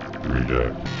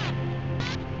 Reject.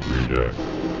 Reject.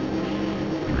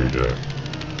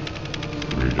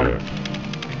 Reject.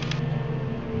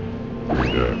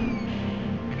 Reject.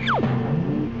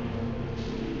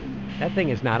 That thing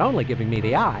is not only giving me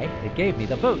the eye, it gave me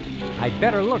the boot. I'd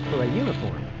better look for a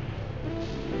uniform.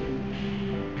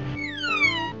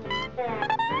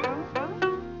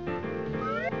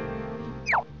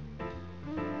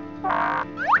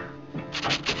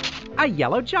 A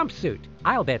yellow jumpsuit.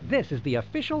 I'll bet this is the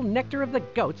official Nectar of the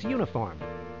Goats uniform.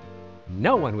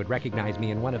 No one would recognize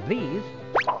me in one of these.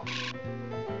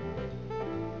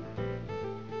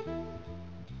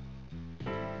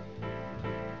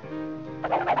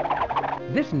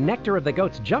 This Nectar of the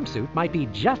Goats jumpsuit might be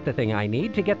just the thing I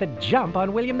need to get the jump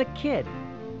on William the Kid.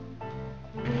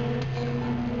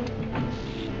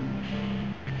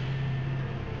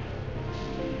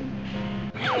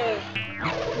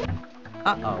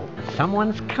 Uh-oh,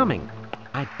 someone's coming.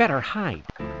 I'd better hide.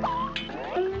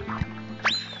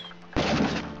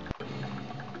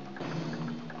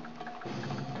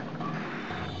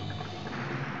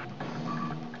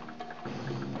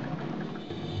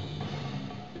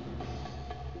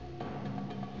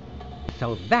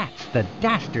 So that's the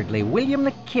dastardly William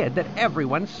the Kid that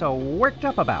everyone's so worked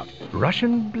up about.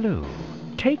 Russian blue.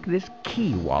 Take this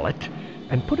key wallet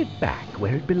and put it back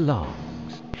where it belongs.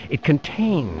 It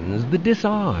contains the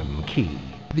disarm key,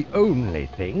 the only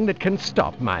thing that can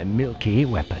stop my milky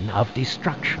weapon of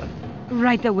destruction.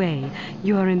 Right away,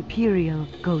 Your Imperial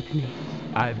Goatness.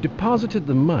 I've deposited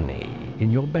the money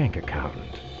in your bank account.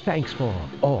 Thanks for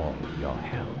all your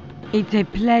help. It's a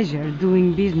pleasure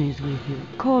doing business with you.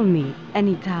 Call me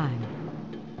anytime.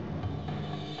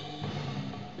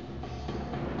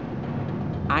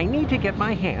 I need to get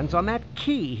my hands on that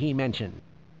key he mentioned.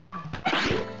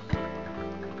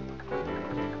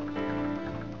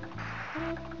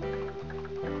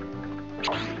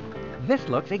 This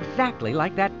looks exactly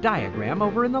like that diagram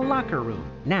over in the locker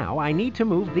room. Now I need to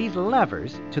move these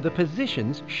levers to the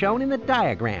positions shown in the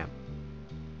diagram.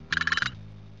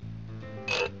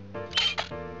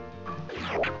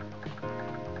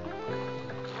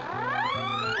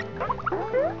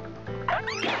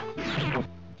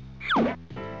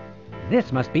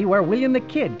 This must be where William the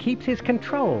Kid keeps his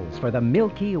controls for the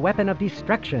milky weapon of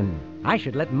destruction. I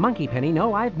should let Monkey Penny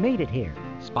know I've made it here.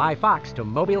 Spy Fox to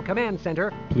Mobile Command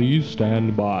Center. Please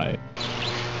stand by.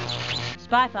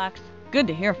 Spy Fox, good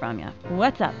to hear from you.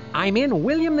 What's up? I'm in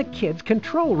William the Kid's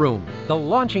control room. The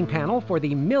launching panel for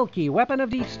the milky weapon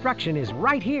of destruction is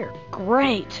right here.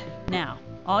 Great! Now,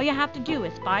 all you have to do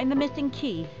is find the missing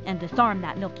key and disarm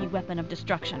that milky weapon of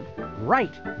destruction.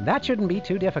 Right. That shouldn't be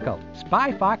too difficult.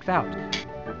 Spy Fox out.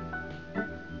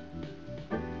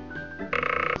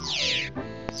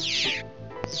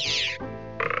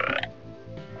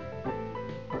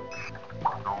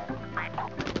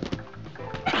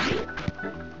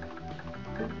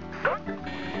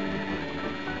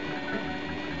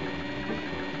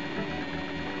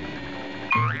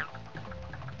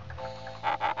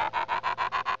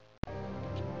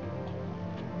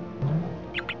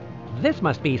 This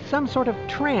must be some sort of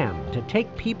tram to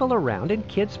take people around in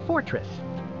Kid's Fortress.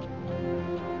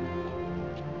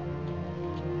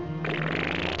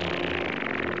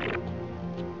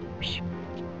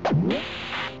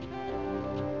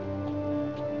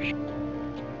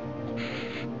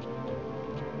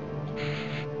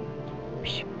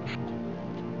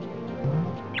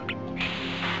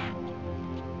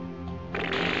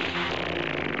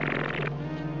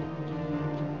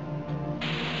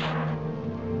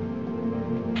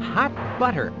 Hot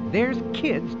butter. There's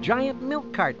Kid's giant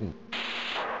milk carton.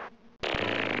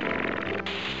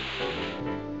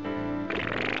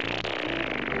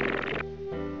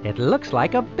 It looks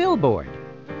like a billboard.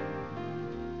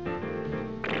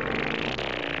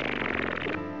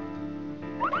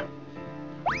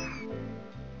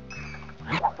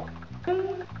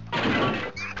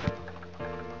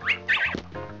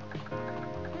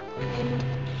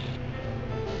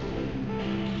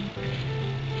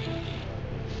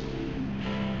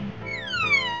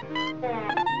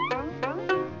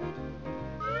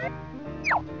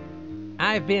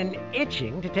 I've been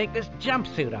itching to take this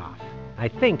jumpsuit off. I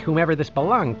think whomever this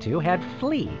belonged to had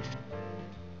fleas.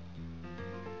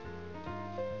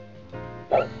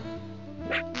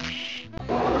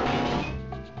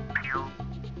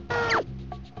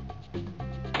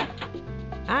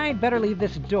 I'd better leave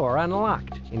this door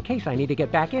unlocked, in case I need to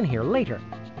get back in here later.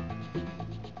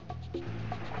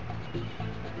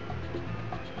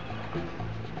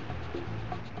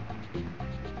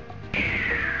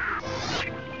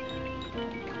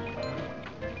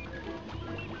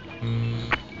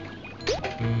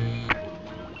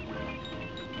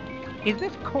 Is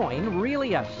this coin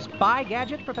really a spy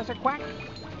gadget, Professor Quack?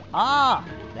 Ah,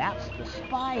 that's the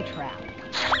spy trap.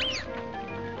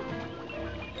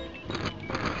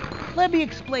 Let me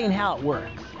explain how it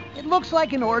works. It looks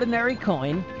like an ordinary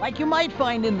coin, like you might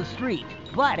find in the street.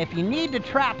 But if you need to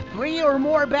trap 3 or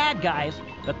more bad guys,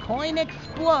 the coin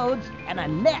explodes and a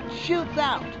net shoots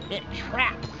out. It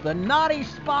traps the naughty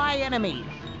spy enemies.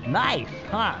 Nice,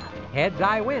 huh? Heads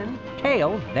I win,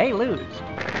 tails they lose.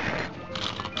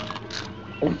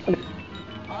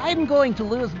 I'm going to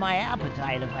lose my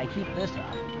appetite if I keep this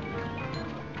up.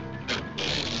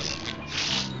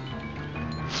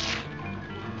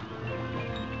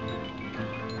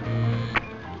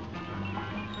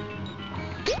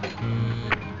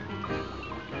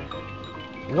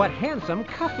 What handsome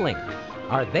cufflinks.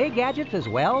 Are they gadgets as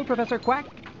well, Professor Quack?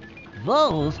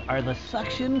 Those are the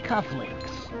suction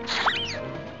cufflinks.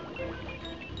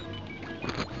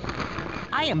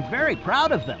 I am very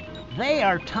proud of them. They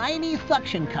are tiny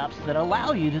suction cups that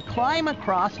allow you to climb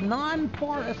across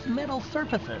non-porous metal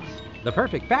surfaces. The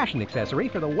perfect fashion accessory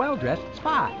for the well-dressed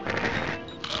spy.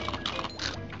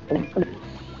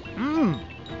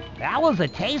 That was a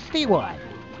tasty one.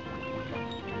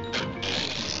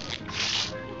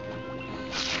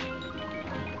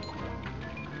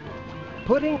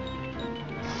 Pudding.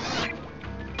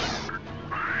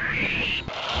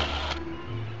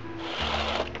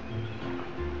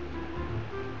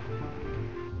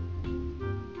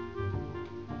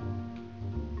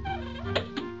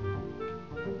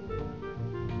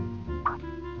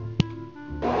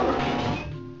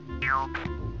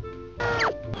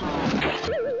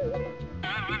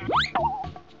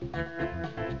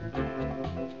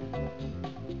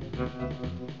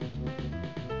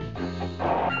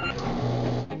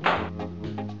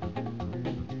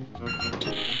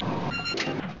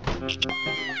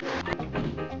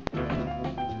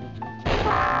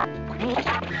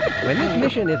 When this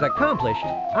mission is accomplished,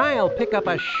 I'll pick up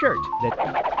a shirt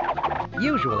that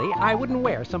usually I wouldn't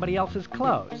wear somebody else's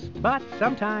clothes. But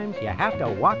sometimes you have to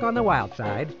walk on the wild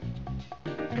side.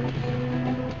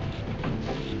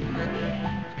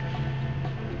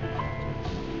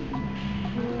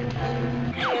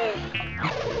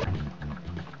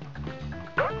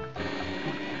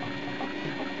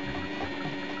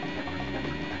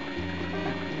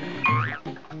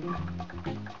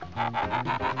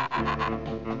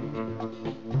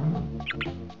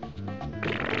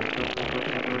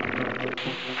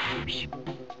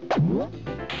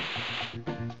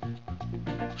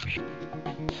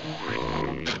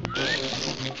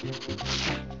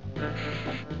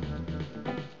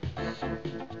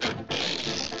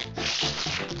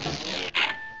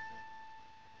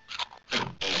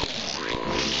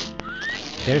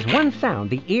 There's one sound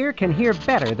the ear can hear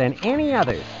better than any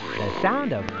others. The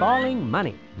sound of falling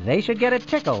money. They should get a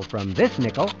tickle from this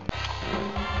nickel.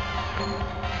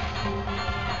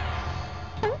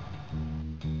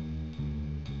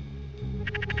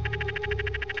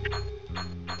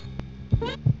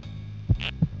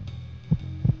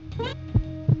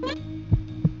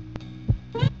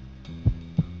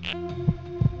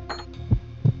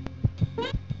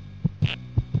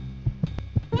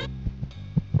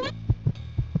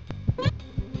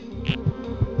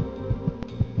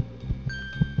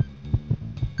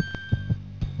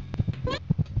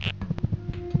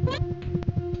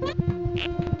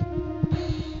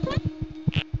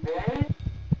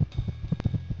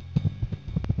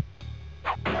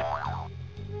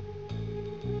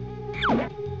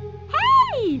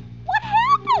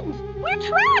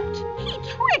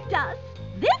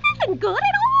 Good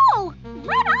at all!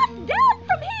 Let us down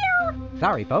from here!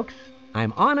 Sorry, folks.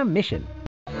 I'm on a mission.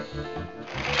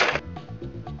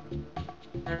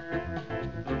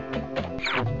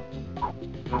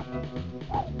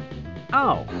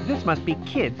 Oh, this must be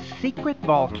Kid's secret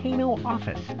volcano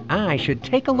office. I should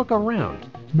take a look around.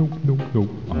 Nope,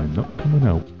 I'm not coming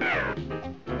out.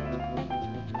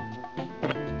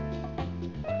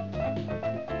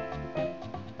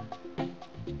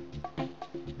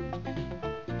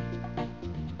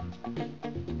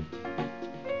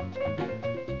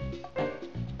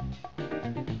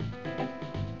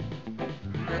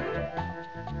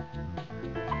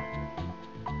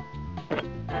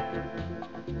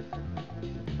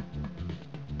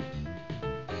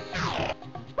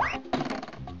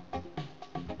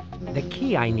 The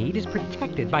key I need is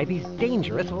protected by these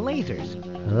dangerous lasers.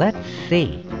 Let's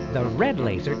see. The red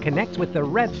laser connects with the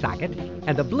red socket,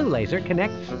 and the blue laser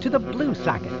connects to the blue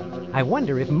socket. I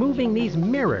wonder if moving these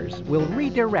mirrors will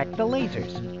redirect the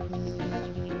lasers.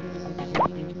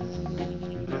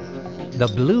 The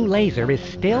blue laser is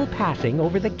still passing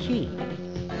over the key.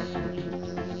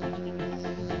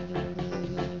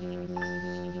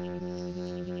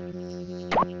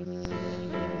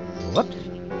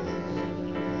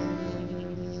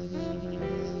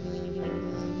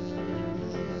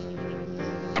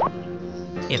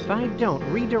 If I don't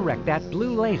redirect that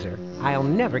blue laser, I'll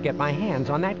never get my hands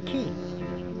on that key.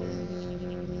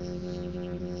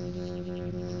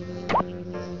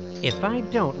 If I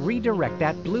don't redirect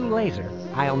that blue laser,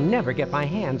 I'll never get my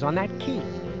hands on that key.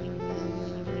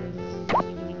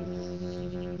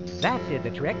 That did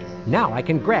the trick. Now I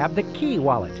can grab the key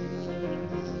wallet.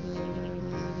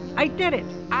 I did it!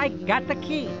 I got the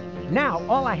key! Now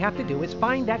all I have to do is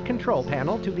find that control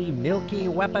panel to the milky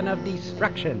weapon of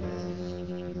destruction.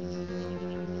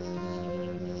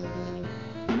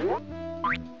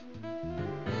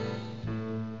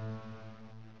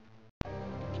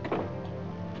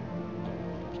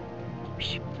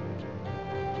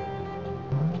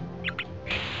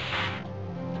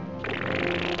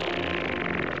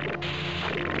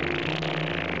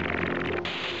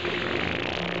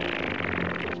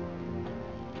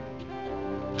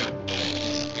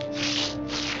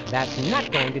 That's not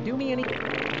going to do me any...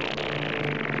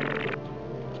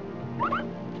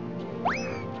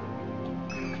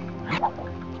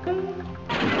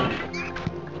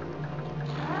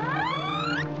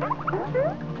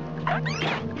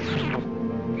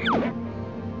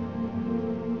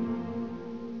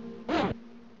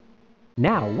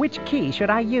 Now, which key should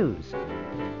I use?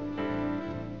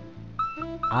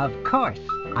 Of course,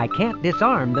 I can't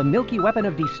disarm the milky weapon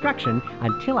of destruction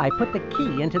until I put the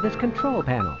key into this control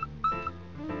panel.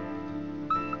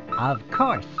 Of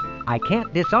course, I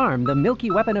can't disarm the milky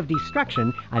weapon of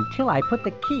destruction until I put the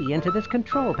key into this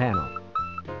control panel.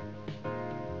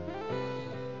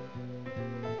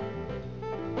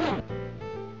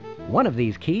 One of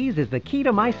these keys is the key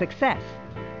to my success.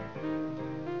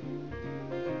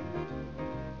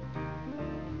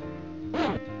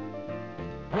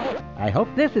 I hope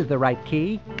this is the right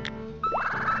key.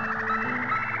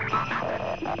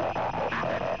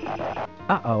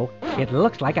 Uh-oh, it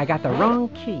looks like I got the wrong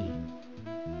key.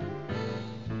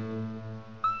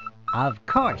 Of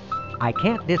course, I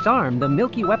can't disarm the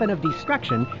milky weapon of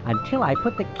destruction until I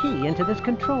put the key into this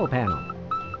control panel.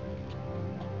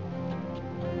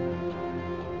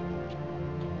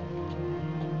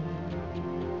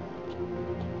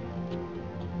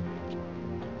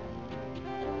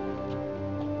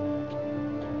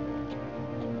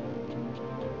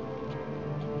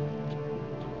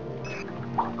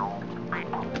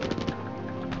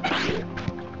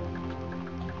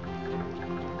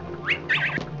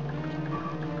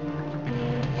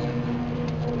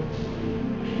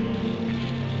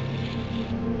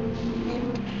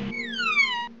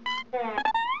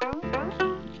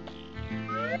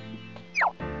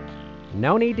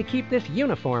 No need to keep this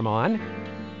uniform on.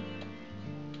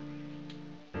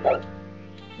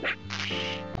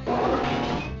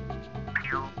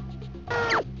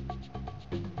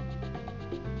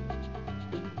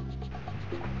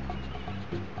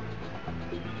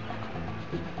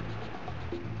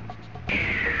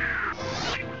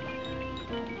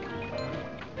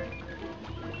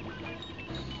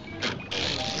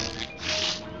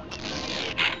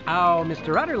 Oh,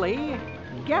 Mr. Udderly,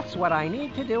 guess what I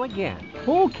need to do again?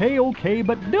 Okay,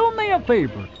 but do me a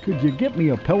favor. Could you get me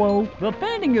a pillow? The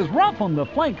fanning is rough on the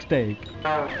flank steak.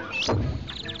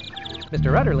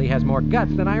 Mr. Udderly has more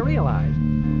guts than I realized.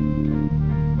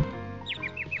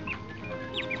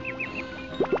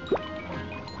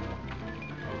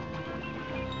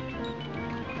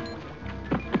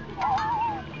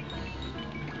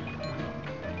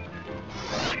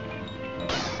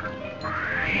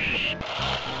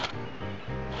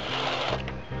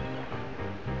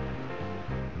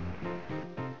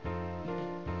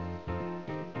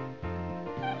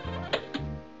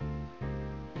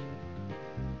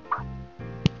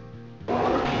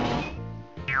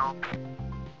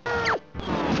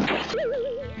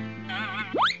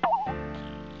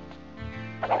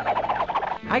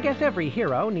 I guess every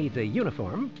hero needs a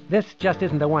uniform. This just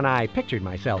isn't the one I pictured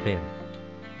myself in.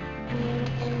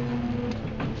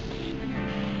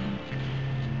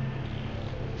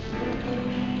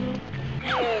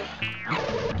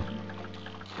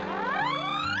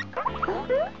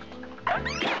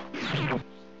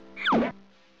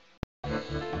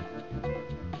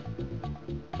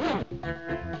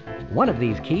 One of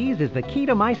these keys is the key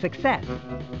to my success.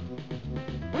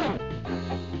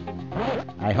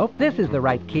 I hope this is the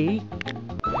right key.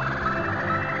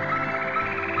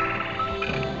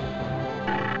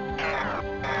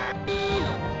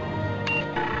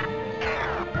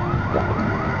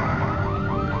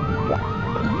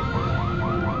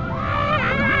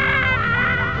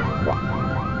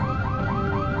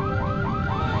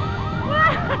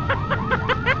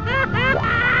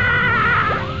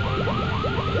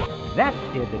 That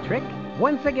did the trick.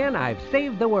 Once again, I've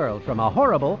saved the world from a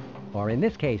horrible or in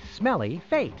this case, smelly,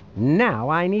 fate. Now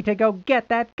I need to go get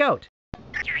that goat.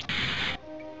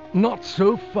 Not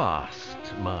so fast,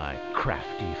 my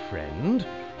crafty friend.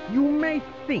 You may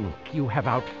think you have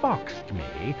outfoxed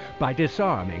me by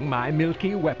disarming my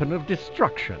milky weapon of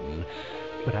destruction,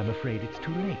 but I'm afraid it's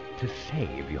too late to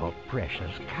save your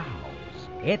precious cows.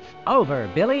 It's over,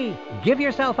 Billy. Give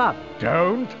yourself up.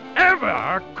 Don't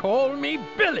ever call me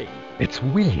Billy. It's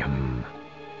William.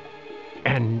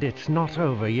 And it's not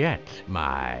over yet,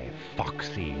 my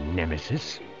foxy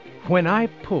nemesis. When I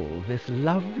pull this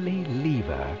lovely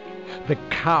lever, the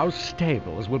cow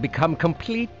stables will become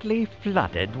completely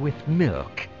flooded with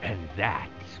milk, and that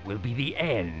will be the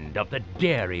end of the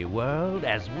dairy world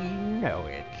as we know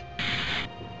it.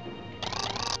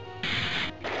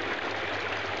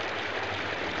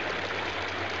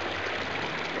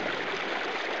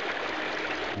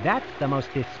 That's the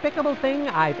most despicable thing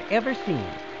I've ever seen.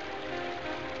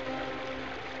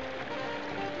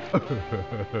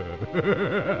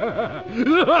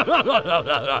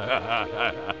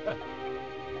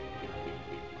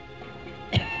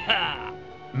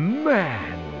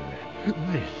 Man,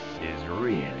 this is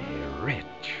really rich.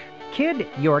 Kid,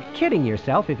 you're kidding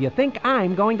yourself if you think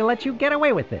I'm going to let you get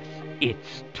away with this.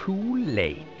 It's too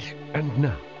late. And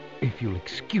now, if you'll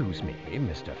excuse me,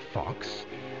 Mr. Fox,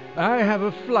 I have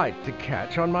a flight to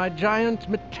catch on my giant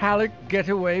metallic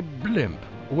getaway blimp,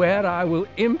 where I will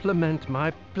implement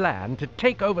my plan to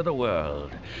take over the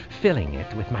world, filling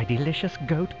it with my delicious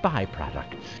goat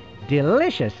byproducts.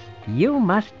 Delicious? You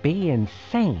must be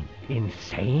insane.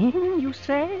 Insane, you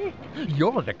say?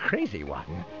 You're the crazy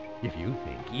one, if you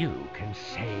think you can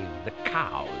save the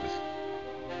cows.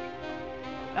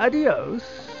 Adios,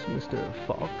 Mr.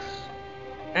 Fox,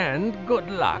 and good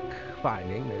luck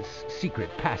finding this secret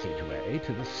passageway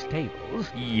to the stables.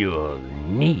 You'll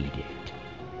need it.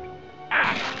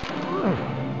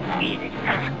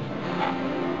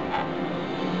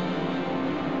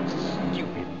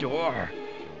 Stupid door.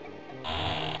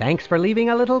 Thanks for leaving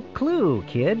a little clue,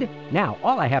 kid. Now,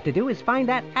 all I have to do is find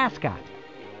that ascot.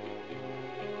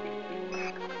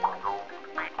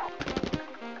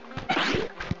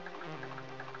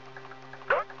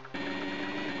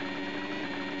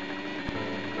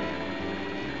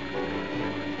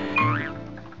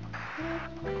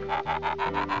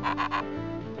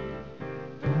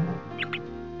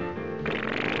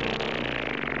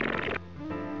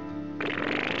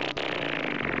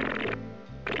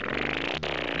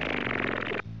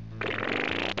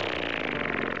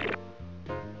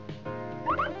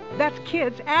 That's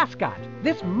Kid's ascot.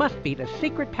 This must be the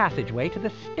secret passageway to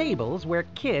the stables where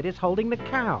Kid is holding the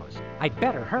cows. I'd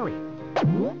better hurry.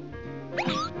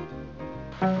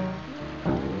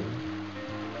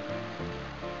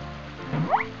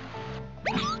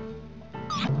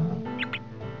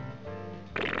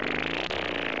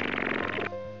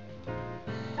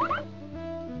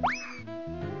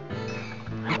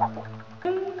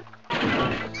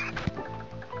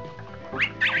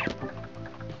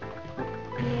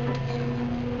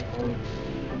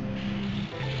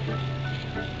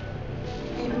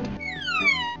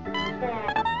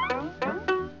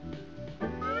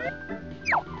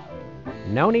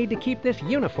 No need to keep this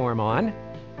uniform on.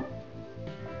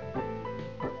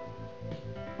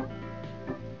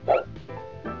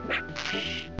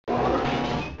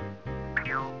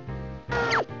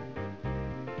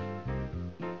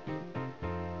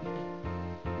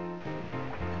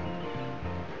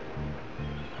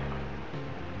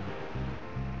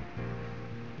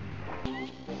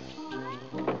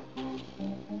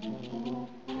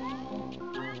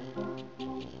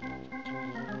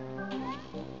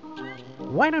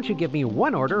 Why don't you give me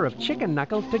one order of chicken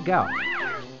knuckles to go?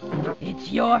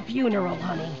 It's your funeral,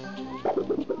 honey.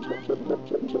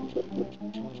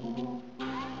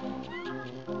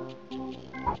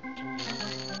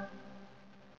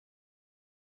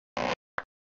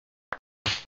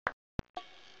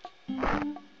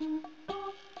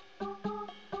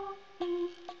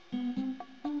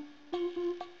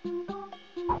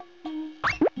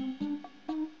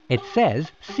 It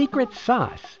says secret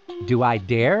sauce. Do I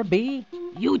dare be?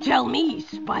 You tell me,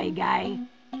 spy guy.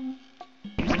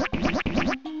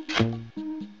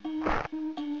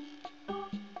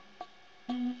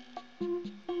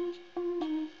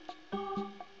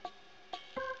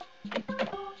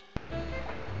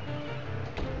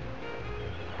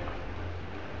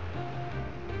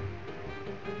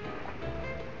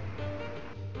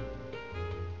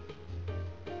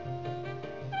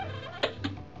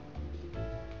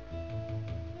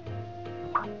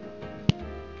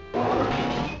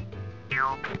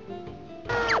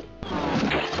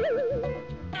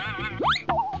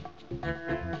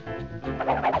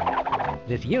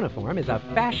 This uniform is a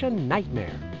fashion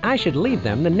nightmare. I should leave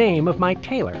them the name of my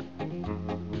tailor.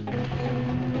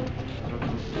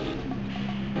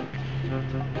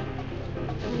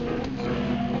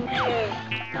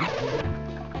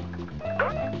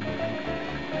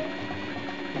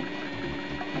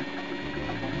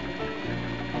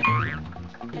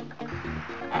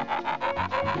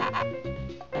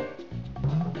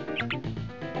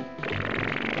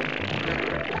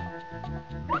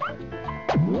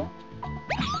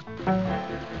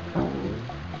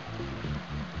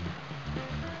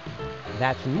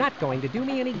 That's not going to do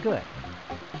me any good.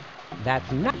 That's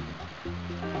not...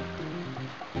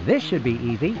 This should be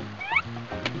easy.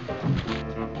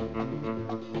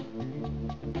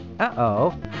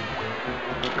 Uh-oh.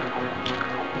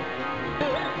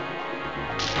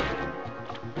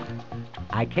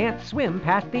 I can't swim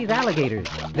past these alligators.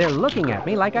 They're looking at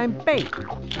me like I'm bait.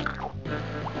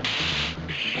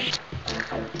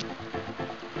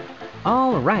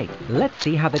 All right, let's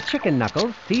see how the chicken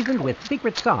knuckles seasoned with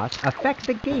secret sauce affect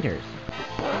the gators.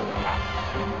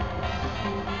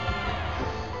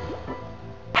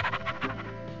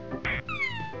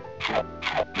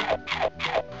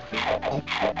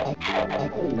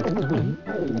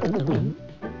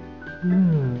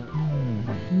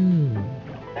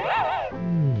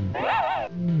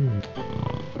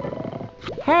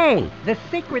 Hey, the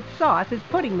secret sauce is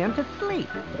putting them to sleep.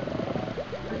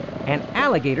 An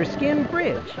alligator skin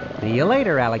bridge. See you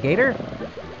later, alligator.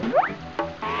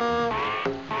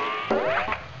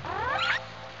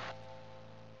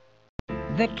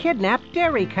 The kidnapped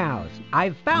dairy cows.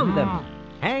 I've found them.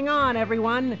 Hang on,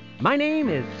 everyone. My name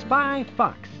is Spy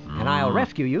Fox, and I'll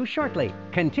rescue you shortly.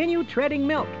 Continue treading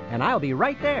milk, and I'll be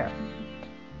right there.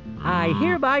 I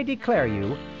hereby declare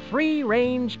you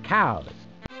free-range cows.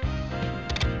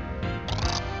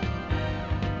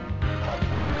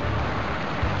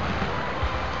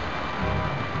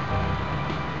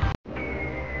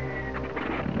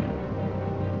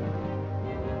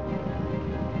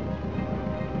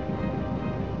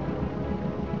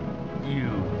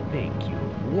 You think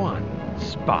you've won,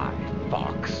 Spy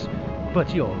Fox,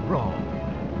 but you're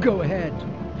wrong. Go ahead,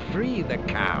 free the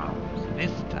cows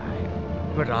this time,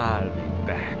 but I'll be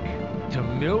back to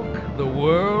milk the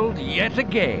world yet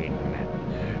again.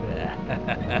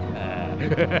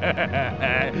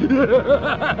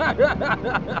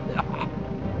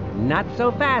 Not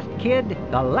so fast, kid.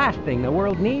 The last thing the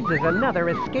world needs is another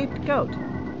escaped goat.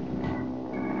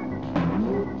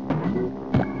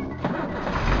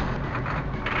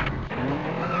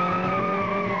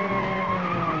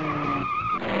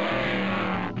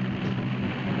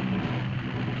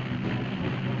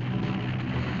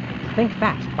 Think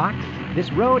fast, Fox.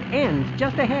 This road ends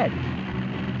just ahead.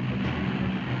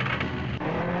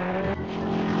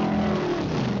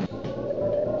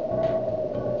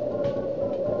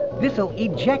 This'll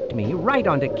eject me right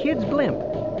onto Kid's blimp.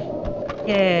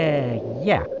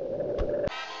 Yeah.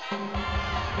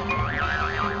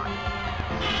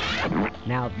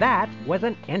 Now that was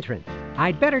an entrance.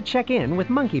 I'd better check in with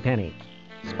Monkey Penny.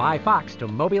 Spy Fox to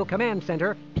Mobile Command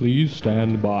Center. Please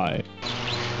stand by.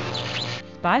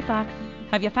 Spy Fox,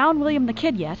 have you found William the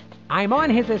Kid yet? I'm on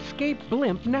his escape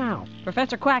blimp now.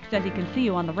 Professor Quack says he can see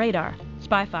you on the radar.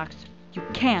 Spy Fox, you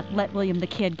can't let William the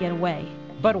Kid get away.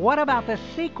 But what about the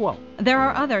sequel? There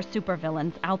are other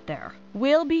supervillains out there.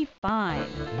 We'll be fine.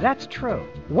 That's true.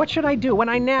 What should I do when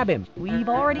I nab him? We've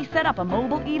already set up a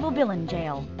mobile evil villain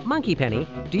jail. Monkey Penny,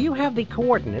 do you have the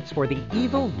coordinates for the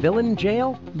evil villain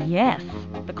jail? Yes.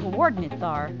 The coordinates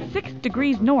are 6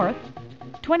 degrees north,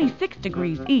 26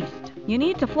 degrees east. You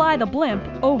need to fly the blimp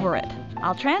over it.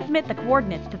 I'll transmit the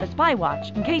coordinates to the Spy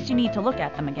Watch in case you need to look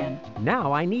at them again.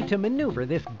 Now I need to maneuver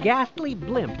this ghastly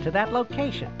blimp to that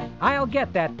location. I'll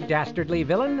get that dastardly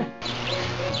villain.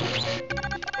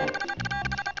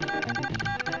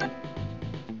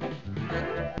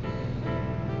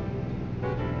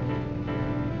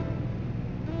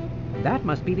 That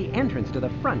must be the entrance to the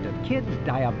front of Kid's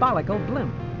diabolical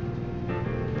blimp.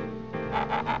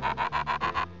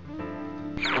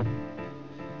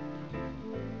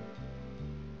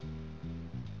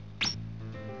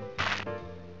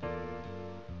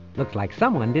 Looks like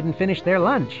someone didn't finish their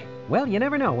lunch. Well, you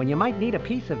never know when you might need a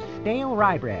piece of stale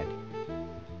rye bread.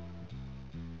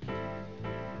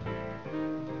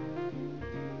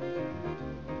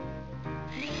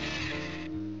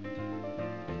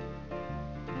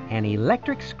 An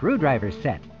electric screwdriver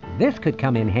set. This could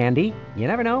come in handy. You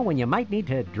never know when you might need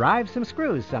to drive some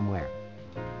screws somewhere.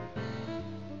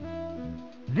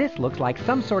 This looks like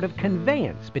some sort of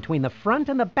conveyance between the front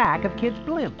and the back of Kid's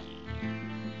blimp.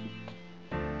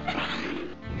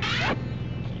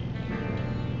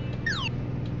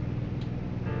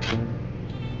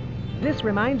 This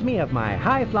reminds me of my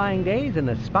high-flying days in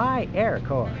the Spy Air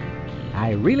Corps.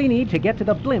 I really need to get to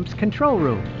the blimp's control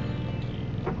room.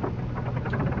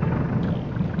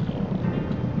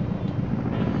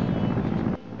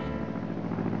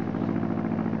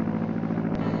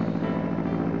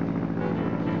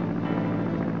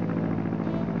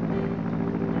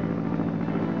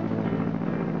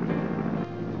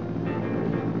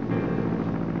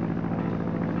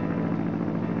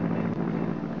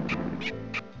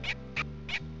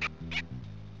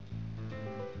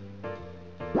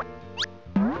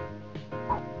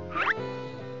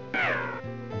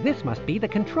 This must be the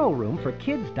control room for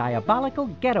Kid's diabolical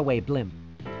getaway blimp.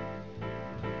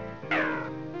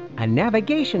 A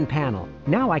navigation panel.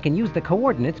 Now I can use the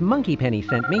coordinates Monkey Penny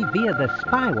sent me via the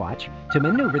Spy Watch to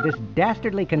maneuver this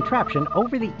dastardly contraption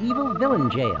over the evil villain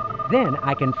jail. Then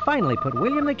I can finally put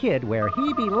William the Kid where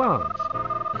he belongs.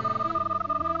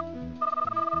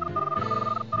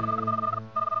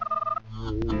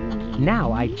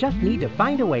 Now I just need to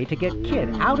find a way to get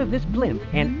Kid out of this blimp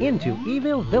and into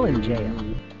evil villain jail.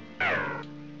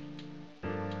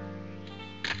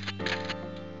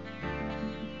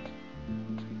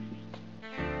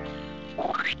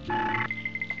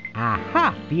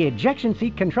 Aha! The ejection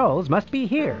seat controls must be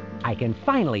here. I can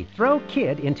finally throw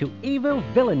Kid into evil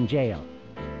villain jail.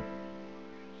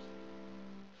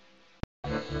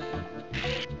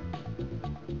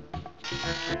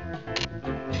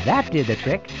 That did the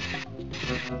trick.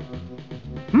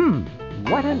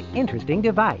 What an interesting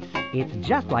device. It's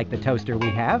just like the toaster we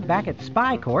have back at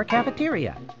Spy Corps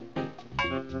Cafeteria.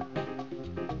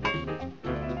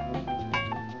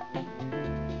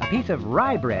 A piece of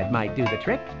rye bread might do the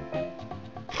trick.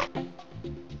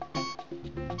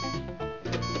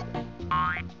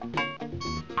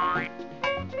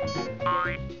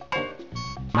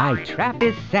 My trap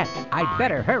is set. I'd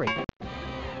better hurry.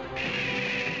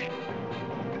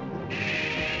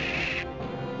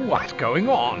 What's going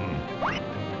on?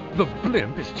 The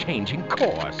blimp is changing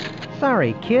course.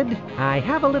 Sorry, Kid. I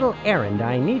have a little errand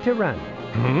I need to run.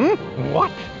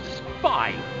 What?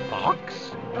 Spy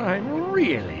Fox? I'm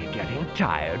really getting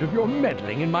tired of your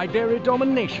meddling in my dairy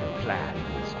domination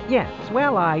plans. Yes,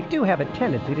 well, I do have a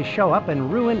tendency to show up and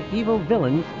ruin evil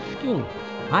villains' schemes.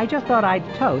 I just thought I'd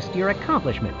toast your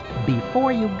accomplishment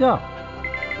before you go.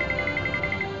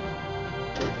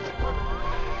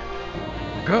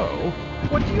 Go?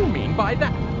 What do you mean by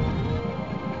that?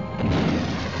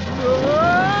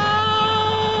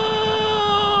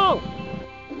 Oh!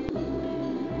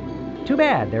 Too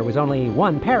bad there was only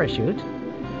one parachute.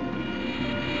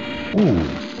 Ooh,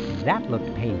 that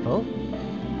looked painful.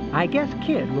 I guess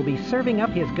Kid will be serving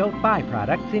up his goat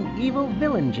byproducts in evil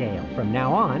villain jail from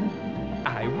now on.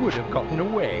 I would have gotten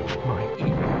away with my evil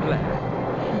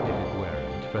plan if it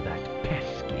weren't for that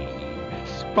pesky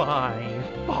Spy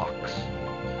Fox.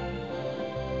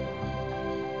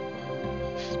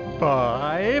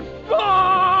 Spy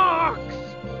Fox!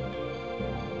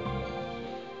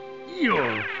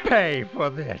 You'll pay for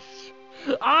this.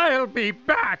 I'll be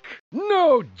back.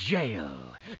 No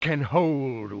jail can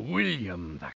hold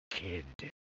William the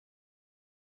Kid.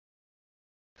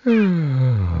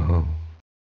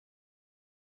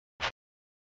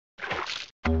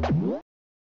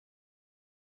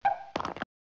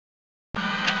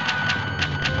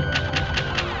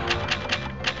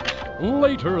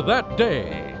 Later that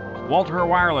day. Walter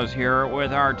Wireless here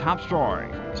with our top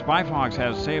story. Spy Fox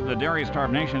has saved the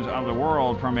dairy-starved nations of the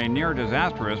world from a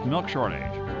near-disastrous milk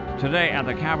shortage. Today at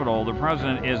the Capitol, the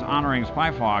President is honoring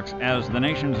Spy Fox as the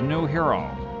nation's new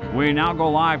hero. We now go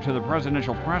live to the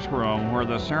presidential press room where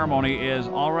the ceremony is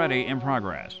already in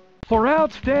progress. For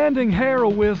outstanding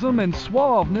heroism and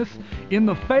suaveness in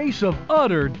the face of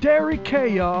utter dairy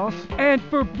chaos, and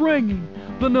for bringing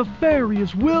the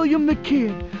nefarious William the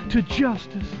Kid to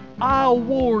justice, I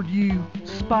award you,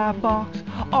 Spy Fox,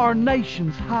 our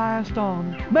nation's highest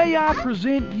honor. May I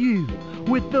present you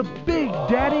with the Big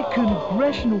Daddy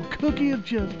Congressional Cookie of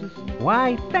Justice.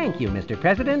 Why, thank you, Mr.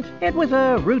 President. It was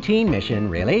a routine mission,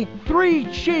 really. 3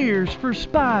 cheers for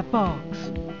Spy Fox.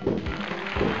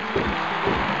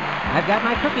 I've got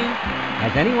my cookie.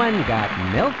 Has anyone got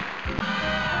milk?